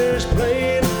them just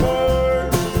playing a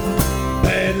part.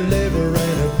 Bad liver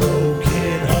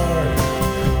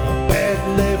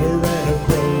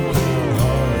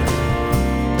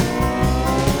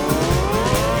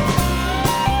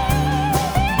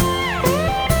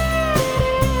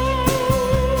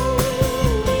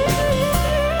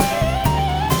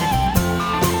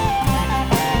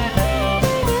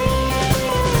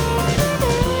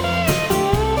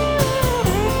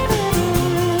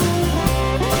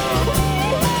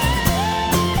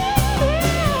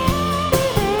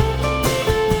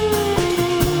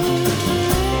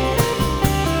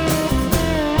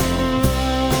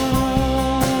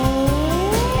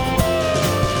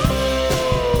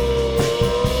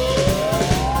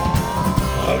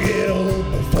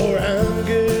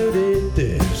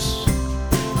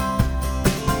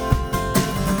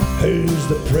Who's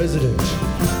the president?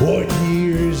 What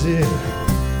year is it?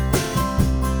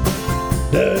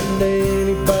 Doesn't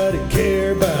anybody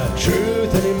care about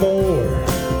truth anymore?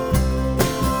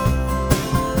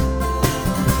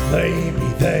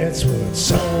 Maybe that's what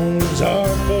songs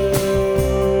are for.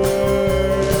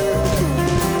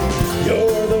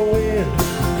 You're the wind,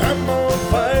 I'm on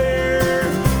fire.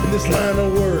 In this line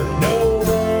of work, no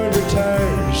one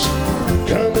retires.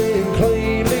 Come in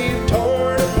clean, leave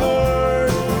torn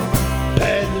apart.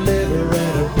 Bad liver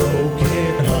and a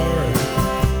broken heart.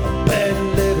 A bad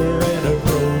liver and a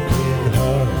broken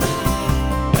heart.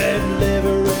 Bad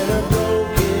liver and a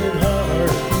broken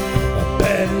heart. A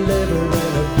bad liver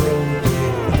and a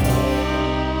broken heart.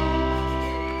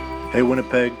 Hey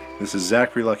Winnipeg, this is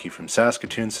Zachary Lucky from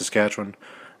Saskatoon, Saskatchewan,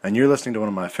 and you're listening to one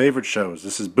of my favorite shows.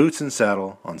 This is Boots and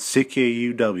Saddle on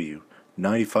CKUW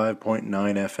 95.9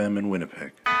 FM in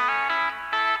Winnipeg.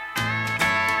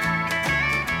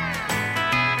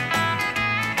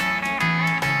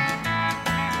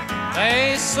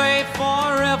 They say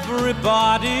for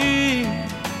everybody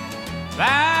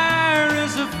there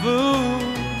is a fool,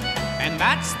 and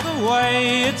that's the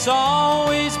way it's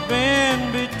always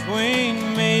been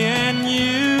between me and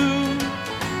you.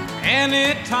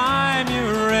 Anytime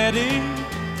you're ready,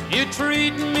 you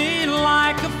treat me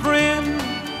like a friend,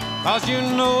 'cause you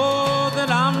know that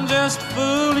I'm just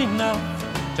fool enough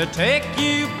to take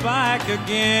you back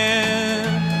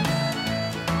again.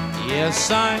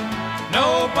 Yes, I'm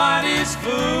nobody's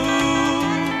fool,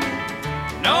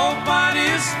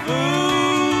 nobody's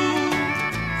fool,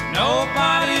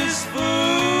 nobody's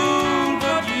fool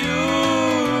but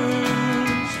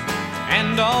yours.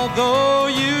 And although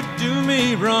you do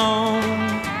me wrong,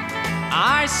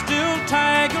 I still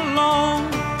tag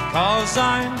along, 'cause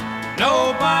I'm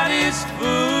nobody's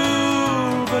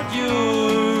fool but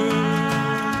yours.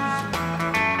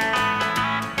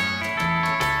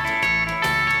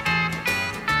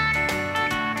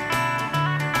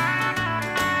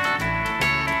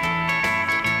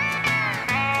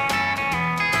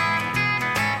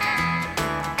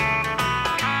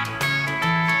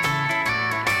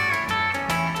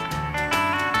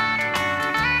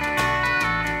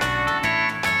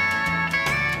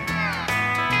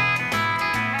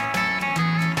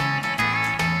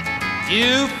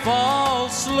 You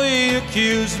falsely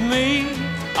accuse me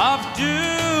of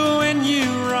doing you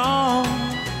wrong.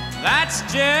 That's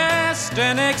just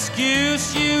an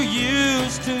excuse you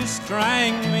use to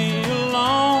string me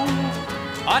along.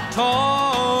 A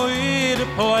toy to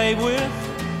play with,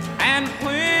 and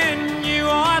when you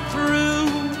are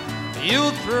through,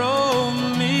 you'll throw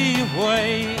me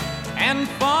away and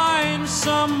find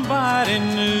somebody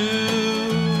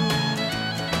new.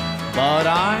 But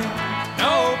I'm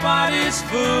nobody's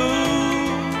fool,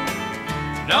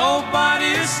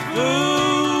 nobody's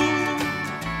fool,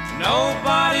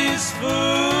 nobody's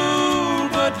fool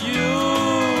but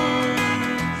yours.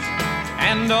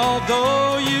 And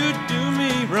although you do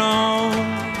me wrong,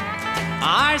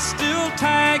 I still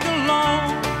tag along,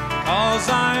 'cause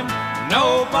I'm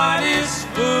nobody's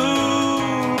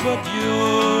fool but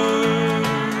yours.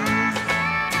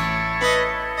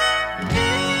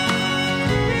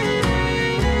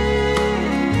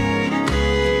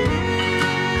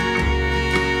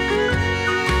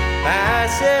 I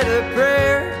said a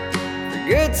prayer for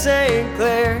good St.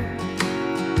 Clair,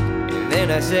 and then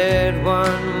I said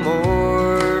one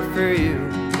more for you.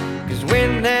 'Cause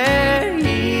when that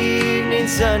evening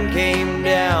sun came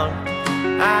down,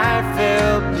 I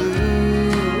felt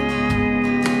blue.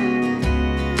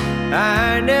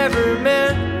 I never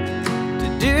meant to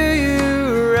do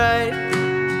you right,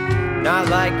 not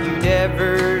like you'd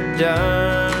ever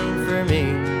done for me.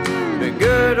 But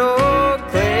good old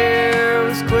Claire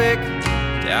was quick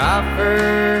to offer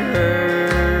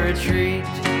her a treat.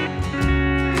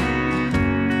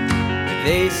 But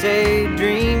they say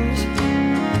dreams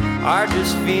are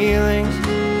just feelings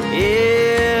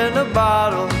in a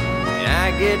bottle, and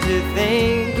I get to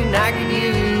thinking I could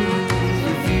use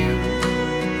a few.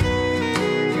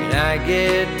 And I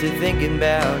get to thinking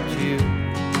about you.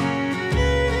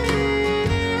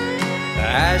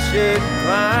 I should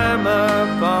climb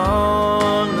up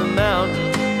on the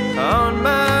mountain on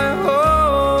my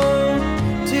own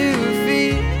 2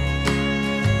 feet,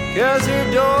 'cause her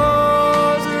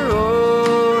doors are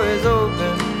always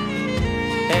open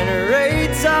and her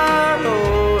rates are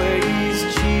always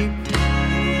cheap.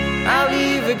 I'll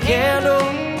leave a candle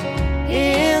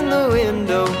in the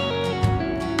window,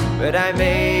 but I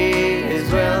may as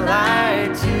well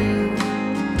light too.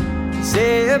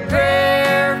 Say a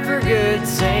prayer for good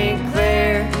St.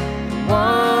 Clair,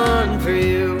 one for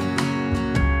you.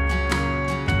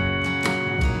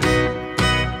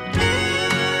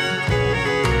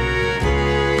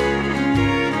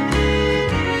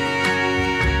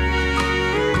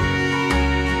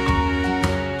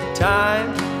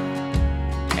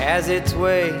 has its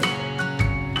way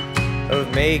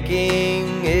of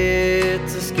making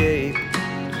its escape.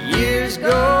 Years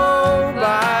go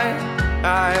by,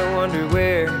 I wonder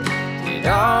where did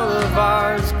all of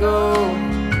ours go?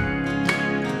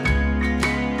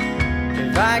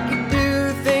 If I could do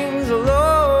things all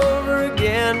over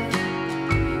again,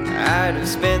 I'd have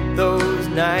spent those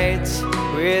nights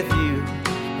with you,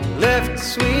 left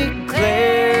sweet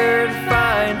Claire to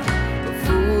find a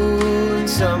fool in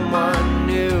someone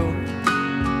new.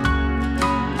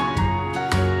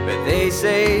 But they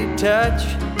say touch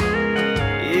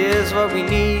is what we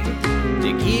need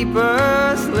to keep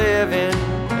us living.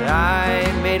 But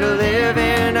I made a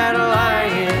living out of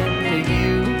lying to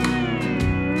you.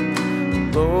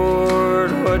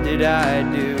 Lord, what did I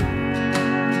do?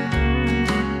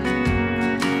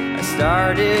 I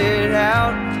started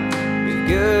out with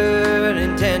good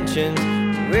intentions.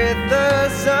 With the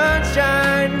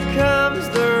sunshine comes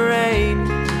the rain.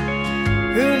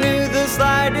 Who knew the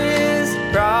slightest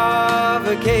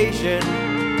provocation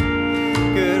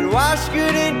could wash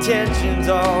good intentions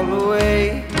all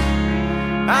away?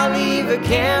 I'll leave a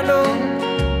candle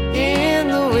in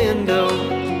the window,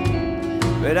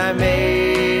 but I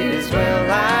may as well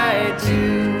light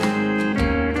too.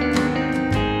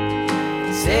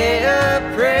 Say a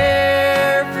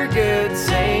prayer for good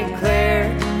St.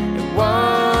 Clair and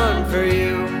one for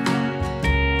you.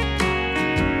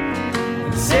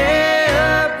 Say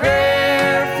a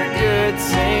prayer for good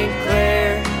St.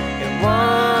 Clair and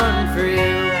one for you.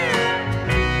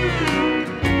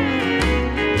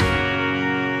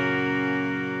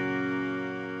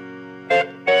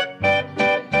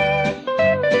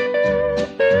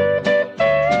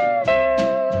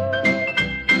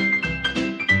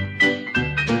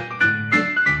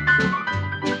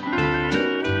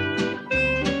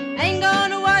 Ain't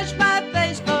gonna wash my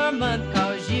face for a month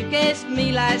 'cause you kissed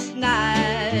me last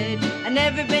night. I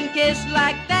never been kissed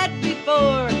like that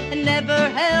before and never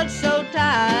held so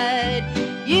tight.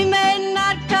 You may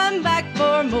not come back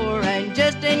for more, and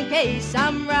just in case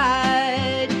I'm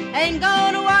right, ain't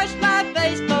gonna wash my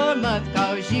face for a month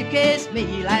 'cause you kissed me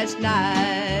last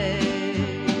night.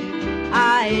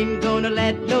 I ain't gonna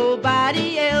let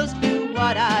nobody else do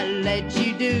what I let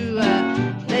you do.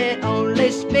 Let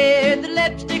only smear the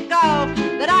lipstick off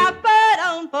that I put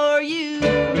on for you.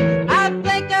 I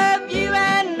think of you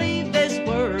and leave this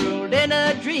world in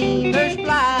a dreamer's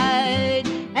flight.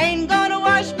 Ain't gonna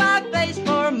wash my face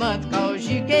for a month 'cause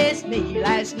you kissed me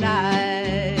last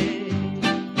night.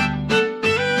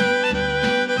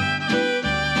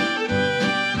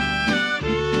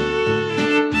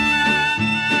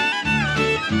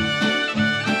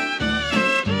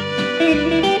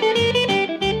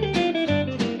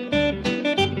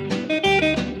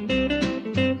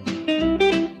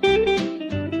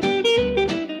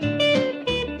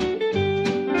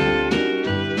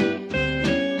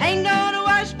 Ain't gonna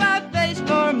wash my face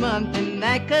for a month, and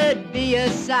that could be a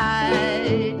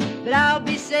sight. But I'll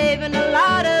be saving a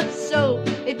lot of soap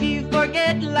if you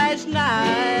forget last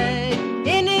night.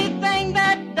 Anything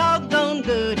that doggone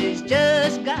good is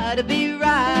just gotta be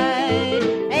right.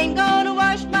 Ain't gonna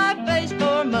wash my face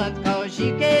for a month 'cause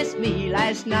you kissed me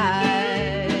last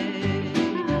night.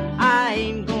 I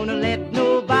ain't gonna let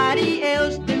nobody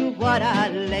else do what I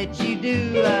let you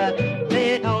do.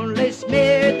 Let only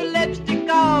smear the lipstick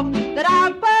off that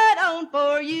I put on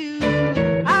for you.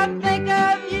 I think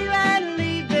of you and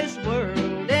leave this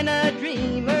world in a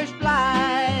dreamer's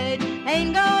flight.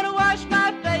 Ain't gonna wash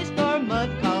my face for a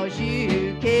month 'cause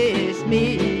you kissed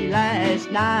me last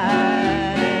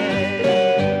night.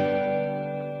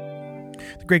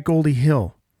 The Great Goldie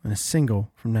Hill and a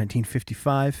single from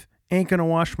 1955, Ain't Gonna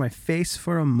Wash My Face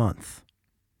for a Month.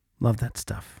 Love that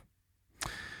stuff.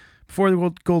 Before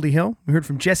the Goldie Hill, we heard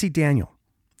from Jesse Daniel.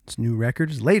 His new record,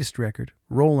 his latest record,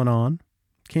 Rollin' On,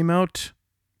 came out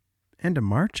end of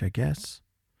March, I guess.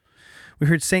 We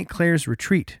heard St. Clair's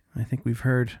Retreat. I think we've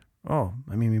heard,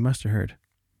 we must have heard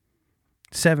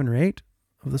 7 or 8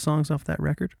 of the songs off that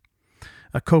record.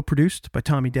 Co-produced by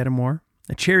Tommy Dedamore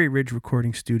at Cherry Ridge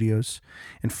Recording Studios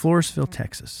in Floresville,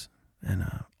 Texas. And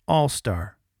an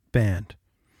all-star band.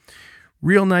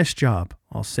 Real nice job,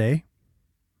 I'll say.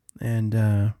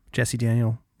 And Jesse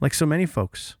Daniel, like so many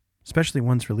folks, especially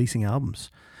ones releasing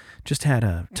albums, just had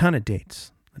a ton of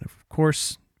dates that have, of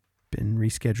course, been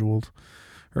rescheduled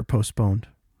or postponed.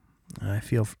 I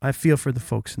feel for the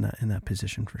folks in that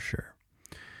position for sure.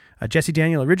 Jesse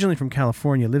Daniel, originally from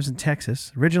California, lives in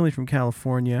Texas. Originally from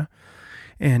California,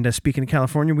 and speaking of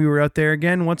California, we were out there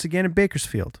once again in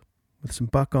Bakersfield with some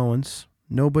Buck Owens.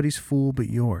 Nobody's Fool But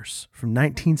Yours from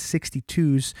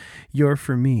 1962's You're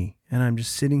For Me. And I'm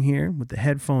just sitting here with the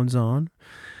headphones on,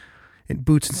 in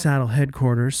Boots and Saddle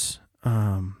headquarters.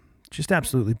 Just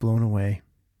absolutely blown away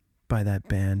by that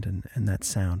band and that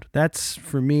sound. That's,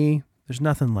 for me, there's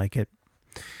nothing like it.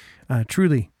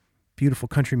 Truly beautiful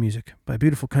country music by a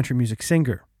beautiful country music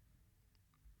singer.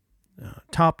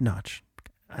 Top notch.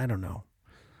 I don't know.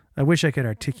 I wish I could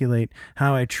articulate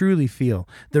how I truly feel,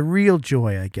 the real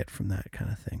joy I get from that kind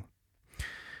of thing.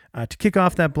 To kick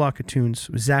off that block of tunes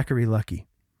was Zachary Lucky,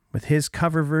 with his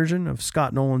cover version of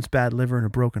Scott Nolan's Bad Liver and a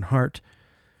Broken Heart,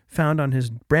 found on his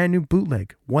brand new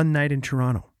bootleg, One Night in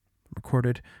Toronto,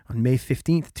 recorded on May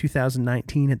 15th,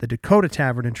 2019 at the Dakota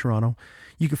Tavern in Toronto.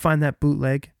 You can find that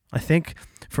bootleg, I think,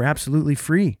 for absolutely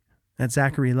free at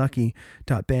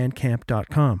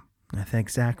zacharylucky.bandcamp.com. I thank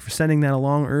Zach for sending that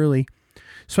along early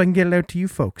so I can get it out to you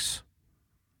folks.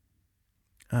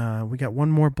 We got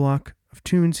one more block of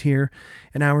tunes here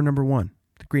in hour number 1.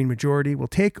 The Green Majority will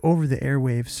take over the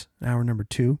airwaves in hour number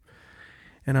 2,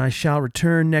 and I shall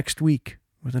return next week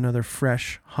with another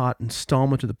fresh, hot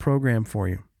installment of the program for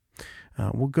you.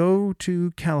 We'll go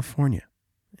to California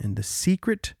and the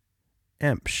Secret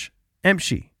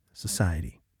Emshi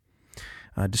Society,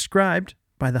 described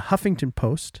by the Huffington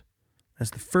Post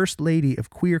as the first lady of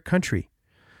queer country,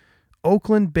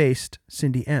 Oakland-based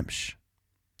Cindy Emsh,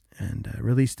 and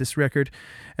released this record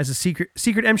as a Secret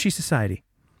Emshi Society.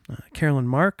 Carolyn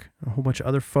Mark, and a whole bunch of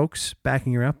other folks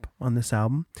backing her up on this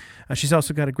album. She's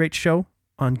also got a great show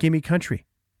on Gimme Country,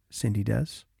 Cindy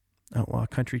does. Outlaw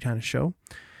country kind of show.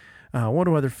 What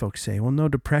do other folks say? Well, No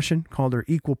Depression called her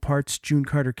equal parts June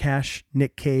Carter Cash,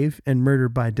 Nick Cave, and Murder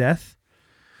by Death.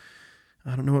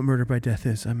 I don't know what Murder by Death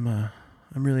is. I'm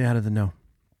really out of the know.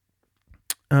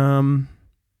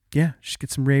 Yeah, just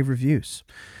get some rave reviews.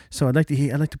 So I'd like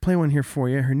to play one here for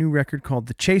you. Her new record called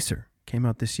The Chaser came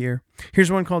out this year.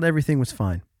 Here's one called Everything Was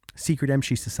Fine. Secret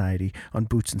Emshi Society on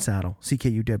Boots and Saddle,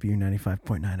 CKUW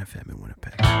 95.9 FM in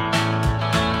Winnipeg.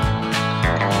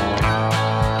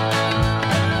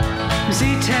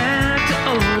 Z-Tag to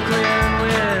Oakland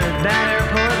with that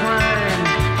airport wine.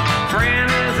 Fran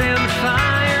is in the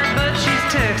fire, but she's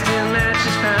texting that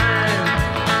she's fine.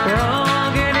 We're all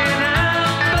getting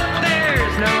out, but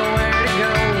there's nowhere to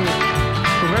go.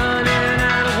 We're running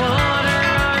out of water,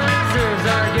 our reserves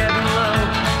are getting low.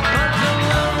 But the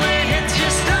lonely hits your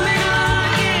stomach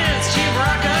like it's cheap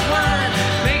rocket wine,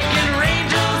 making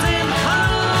angels in the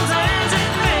puddles as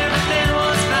if everything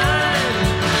was fine.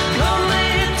 Lonely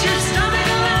hits your stomach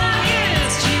like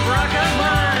it's cheap rocket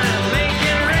wine,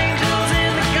 making angels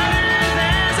in the gutters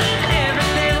as if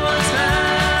everything was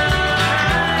fine.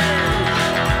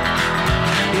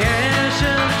 The ash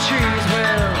of the trees,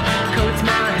 well, coats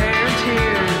my hair in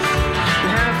tears.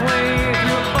 And halfway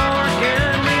through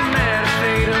Oregon, we met a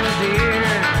fatal deer.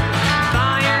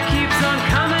 Fire keeps on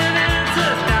coming, it's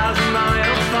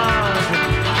 1,000-mile fog.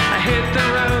 I hit the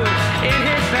road, it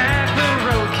hit back, the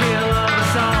roadkill of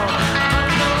us all. But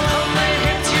the lonely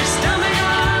hits your stomach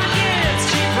like it's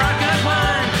cheap rocket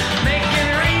wine,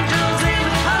 making angels in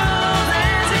the puddles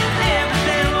as if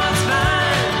everything was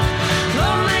fine.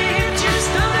 Lonely hits your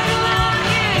stomach like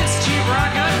it's cheap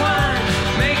rocket wine,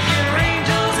 making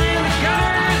angels in the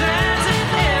gutters as if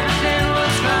everything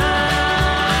was fine.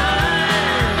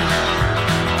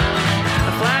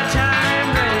 A flat tire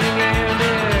raining and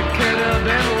it could have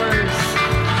been worse.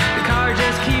 The car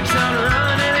just keeps on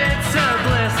running, it's a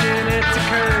blessing, it's a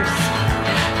curse.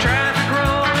 Traffic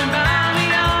rolling by me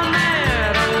on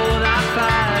that old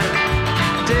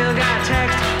I-5. Still got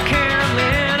text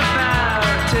Carolyn about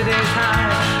today's high.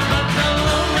 But the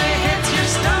lonely hits your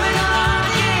stomach like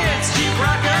it's cheap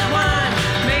rocket wine,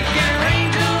 making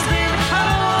angels in the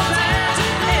puddles as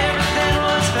if everything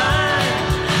was fine.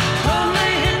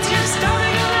 Lonely hits your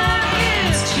stomach like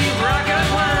it's cheap rocket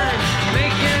wine,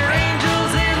 making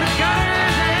angels in the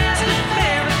gutters as if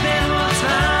everything was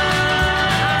fine.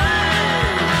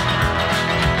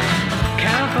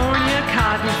 California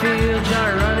cotton fields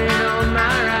are running on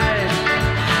my right.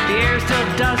 The air's still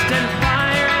dust and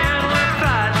fire, and we're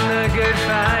fighting the good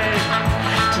fight.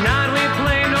 Tonight we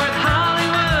play North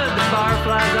Hollywood, the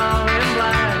barflies all in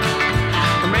black.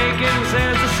 We're making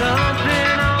sense of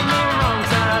something on the wrong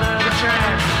side of the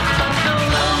track. But the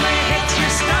lonely hits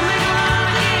your stomach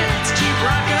like it's cheap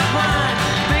rocket wine,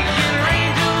 making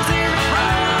angels in the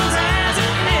puddles as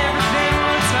if everything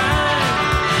was fine.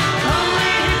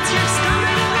 Lonely hits your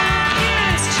stomach like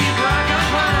it's cheap rocket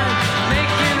wine,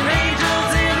 making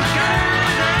angels in the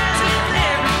gutters as if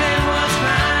everything was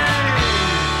fine.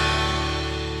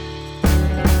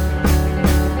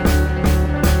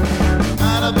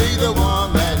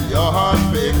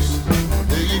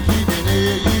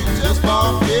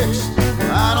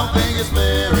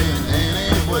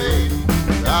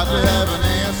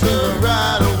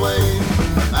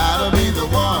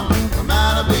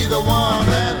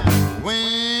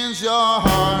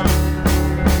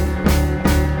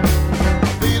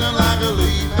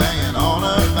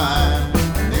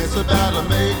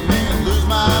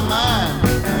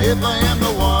 if I am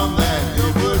the one that you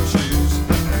would choose,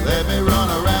 let me run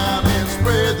around and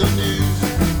spread the news.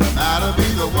 Might I be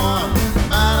the one,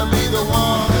 might I be the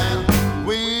one that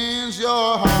wins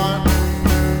your heart.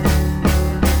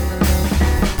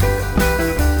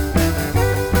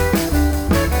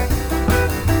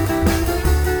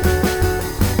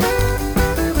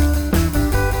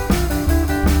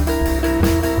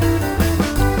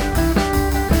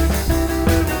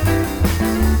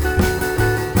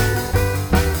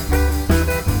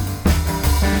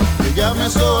 Got me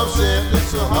so upset, it's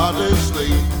so hard to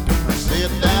sleep. I sit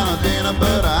down at dinner,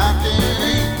 but I can't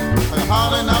eat. I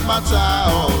hardly knock my tie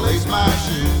or lace my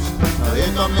shoes.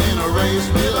 If I'm in a race,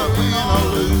 will I win or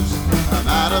lose? I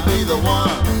might be the one,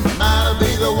 I might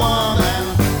be the one that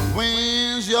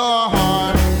wins your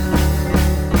heart.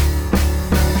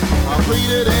 I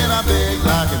pleaded and I begged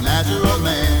like a natural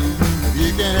man. If you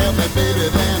can't help me,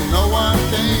 baby, then no one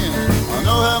can. I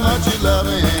know how much you love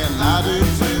me, and I do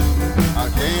too. I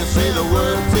can't say the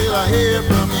word till I hear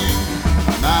from you.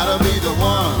 I might be the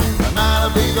one, I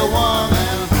might be the one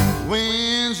that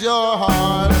wins your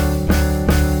heart.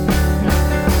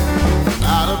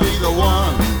 I might be the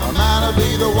one, I might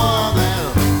be the one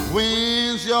that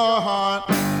wins your heart.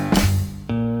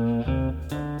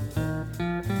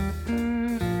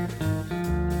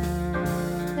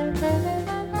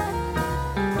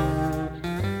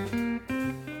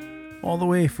 All the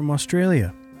way from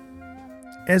Australia,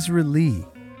 Ezra Lee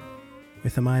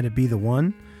with Am I to Be the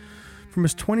One from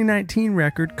his 2019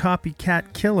 record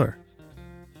Copycat Killer,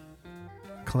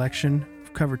 collection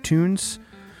of cover tunes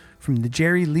from the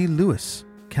Jerry Lee Lewis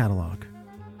catalog.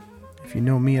 If you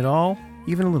know me at all,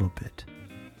 even a little bit,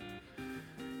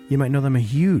 you might know that I'm a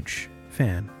huge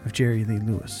fan of Jerry Lee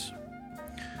Lewis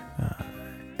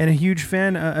and a huge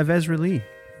fan of Ezra Lee. He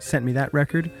sent me that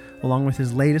record along with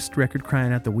his latest record,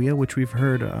 Crying at the Wheel, which we've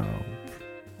heard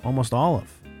almost all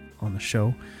of on the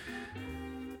show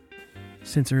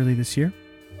since early this year.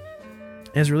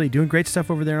 Ezra Lee doing great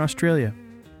stuff over there in Australia.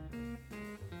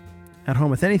 At home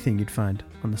with anything you'd find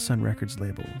on the Sun Records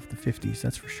label of the 50s,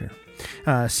 that's for sure.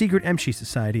 Secret Emchi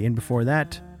Society, and before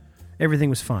that,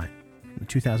 Everything Was Fine, from the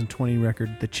 2020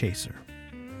 record The Chaser.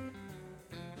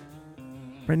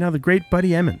 Right now, the great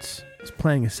Buddy Emmons is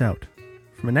playing us out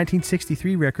from a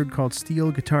 1963 record called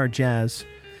Steel Guitar Jazz,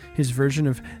 his version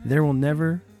of There Will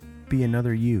Never Be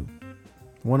Another You.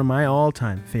 One of my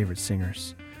all-time favorite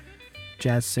singers,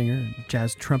 jazz singer and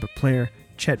jazz trumpet player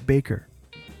Chet Baker.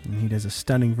 And he does a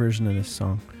stunning version of this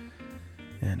song.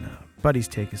 And Buddy's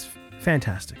take is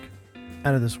fantastic,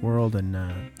 out of this world. And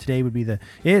today would be the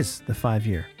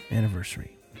 5-year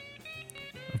anniversary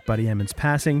of Buddy Emmons'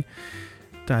 passing.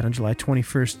 Died on July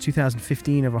 21st,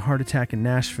 2015 of a heart attack in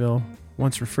Nashville,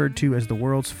 once referred to as the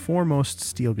world's foremost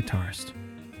steel guitarist.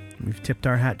 And we've tipped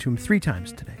our hat to him 3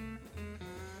 times today.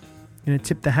 I'm going to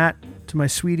tip the hat to my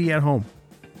sweetie at home.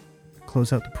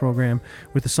 Close out the program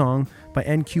with a song by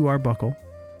NQ Arbuckle,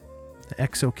 the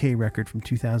XOK record from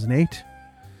 2008.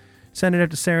 Send it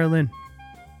out to Sarah Lynn.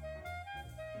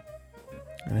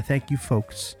 And I thank you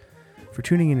folks for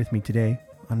tuning in with me today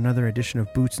on another edition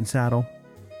of Boots and Saddle.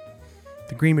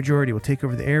 The Green Majority will take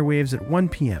over the airwaves at 1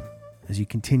 p.m. as you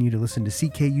continue to listen to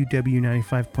CKUW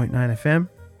 95.9 FM.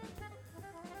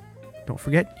 Don't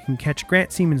forget, you can catch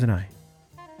Grant Siemens and I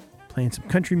playing some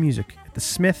country music at the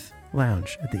Smith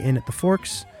Lounge at the Inn at the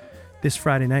Forks this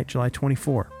Friday night, July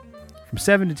 24, from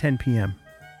 7 to 10 p.m.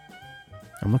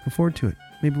 I'm looking forward to it.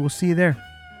 Maybe we'll see you there.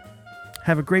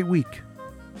 Have a great week.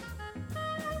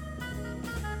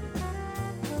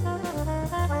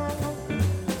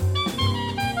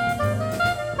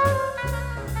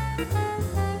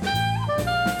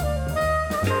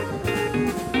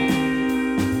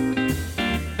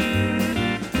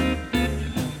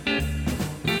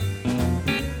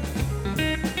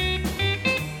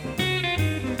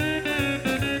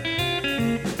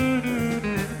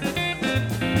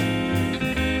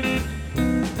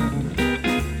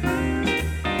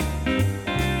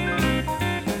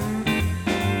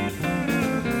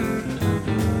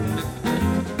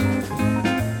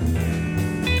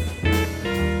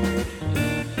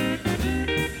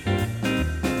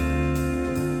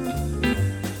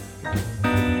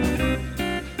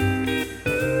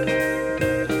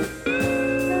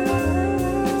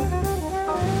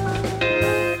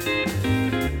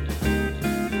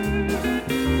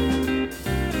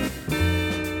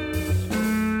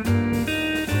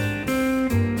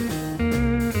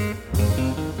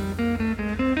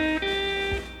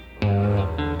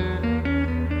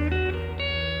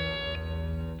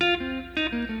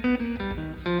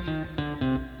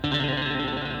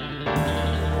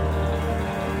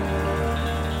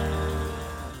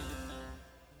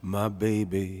 My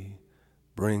baby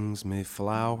brings me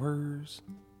flowers.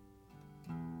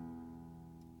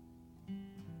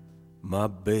 My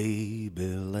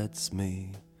baby lets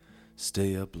me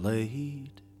stay up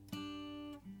late.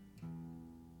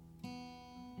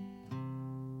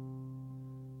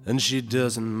 And she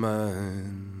doesn't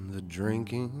mind the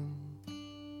drinking.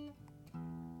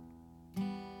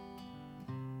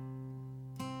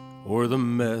 Or the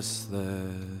mess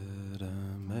that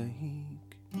I make.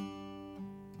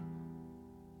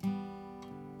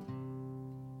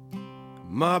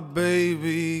 My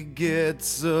baby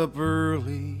gets up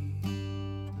early.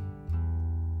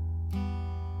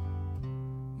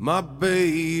 My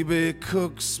baby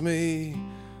cooks me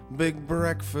big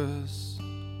breakfast.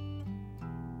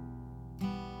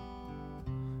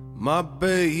 My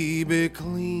baby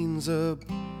cleans up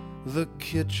the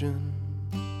kitchen.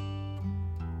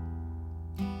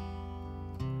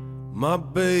 My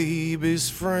baby's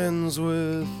friends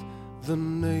with the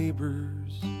neighbors.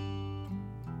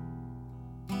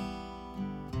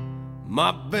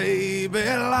 My baby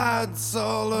lights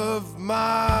all of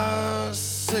my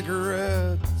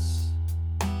cigarettes.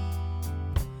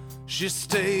 She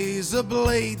stays up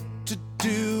late to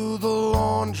do the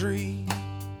laundry.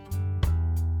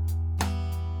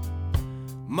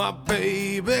 My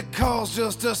baby calls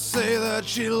just to say that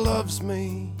she loves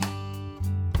me.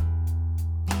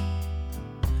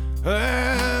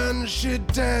 And she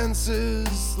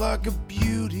dances like a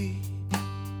beauty.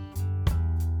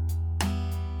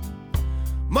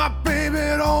 My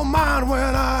baby don't mind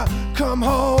when I come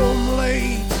home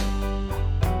late.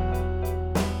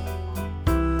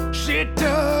 She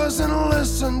doesn't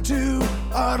listen to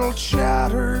idle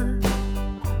chatter.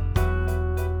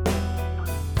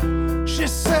 She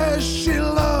says she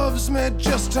loves me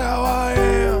just how I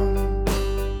am.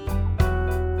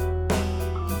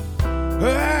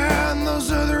 And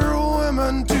those other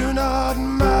women do not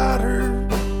matter.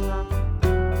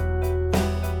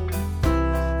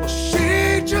 Well,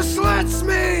 she just lets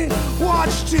me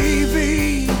watch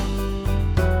TV.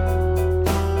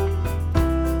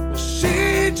 Well,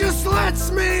 she just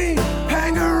lets me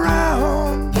hang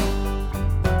around.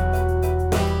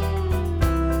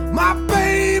 My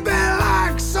baby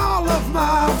likes all of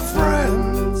my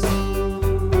friends.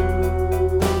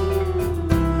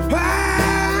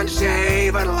 She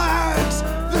even likes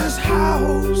this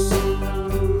house.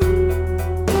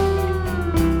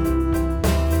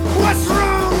 What's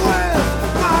wrong with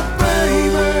my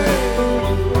baby?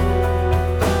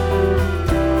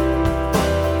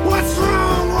 What's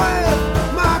wrong with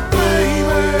my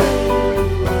baby?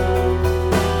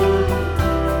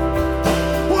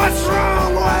 What's wrong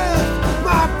with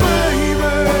my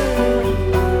baby?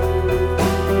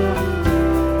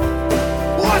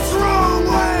 What's wrong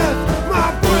with my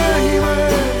baby?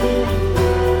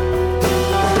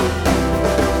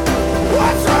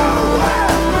 What's wrong with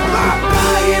my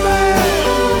baby?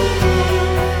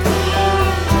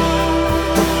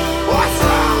 What's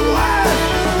wrong with my baby? What's wrong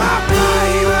with my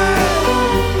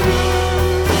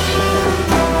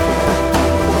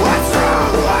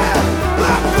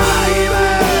baby?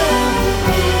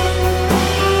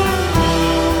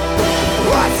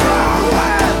 What's wrong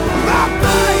with my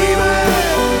baby?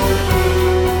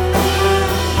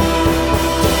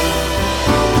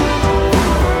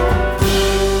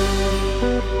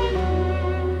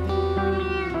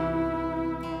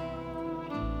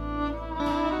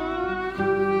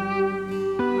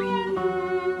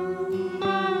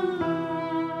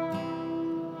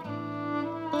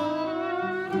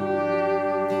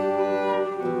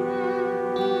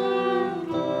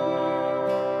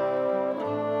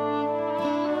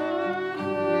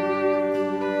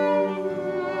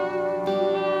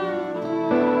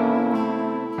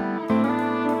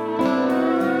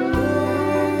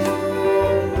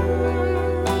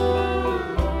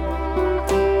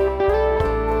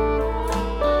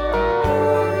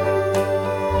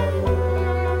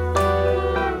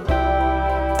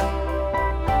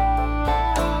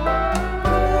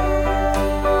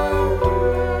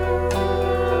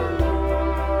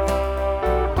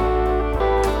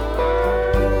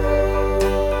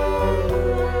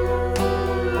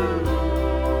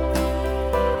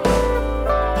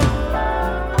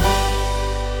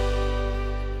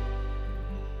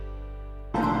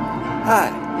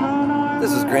 Hi,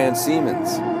 this is Grant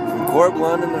Siemens from Corb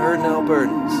Lund and the Herdin'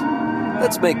 Albertans.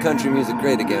 Let's make country music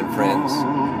great again, friends.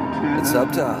 It's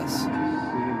up to us.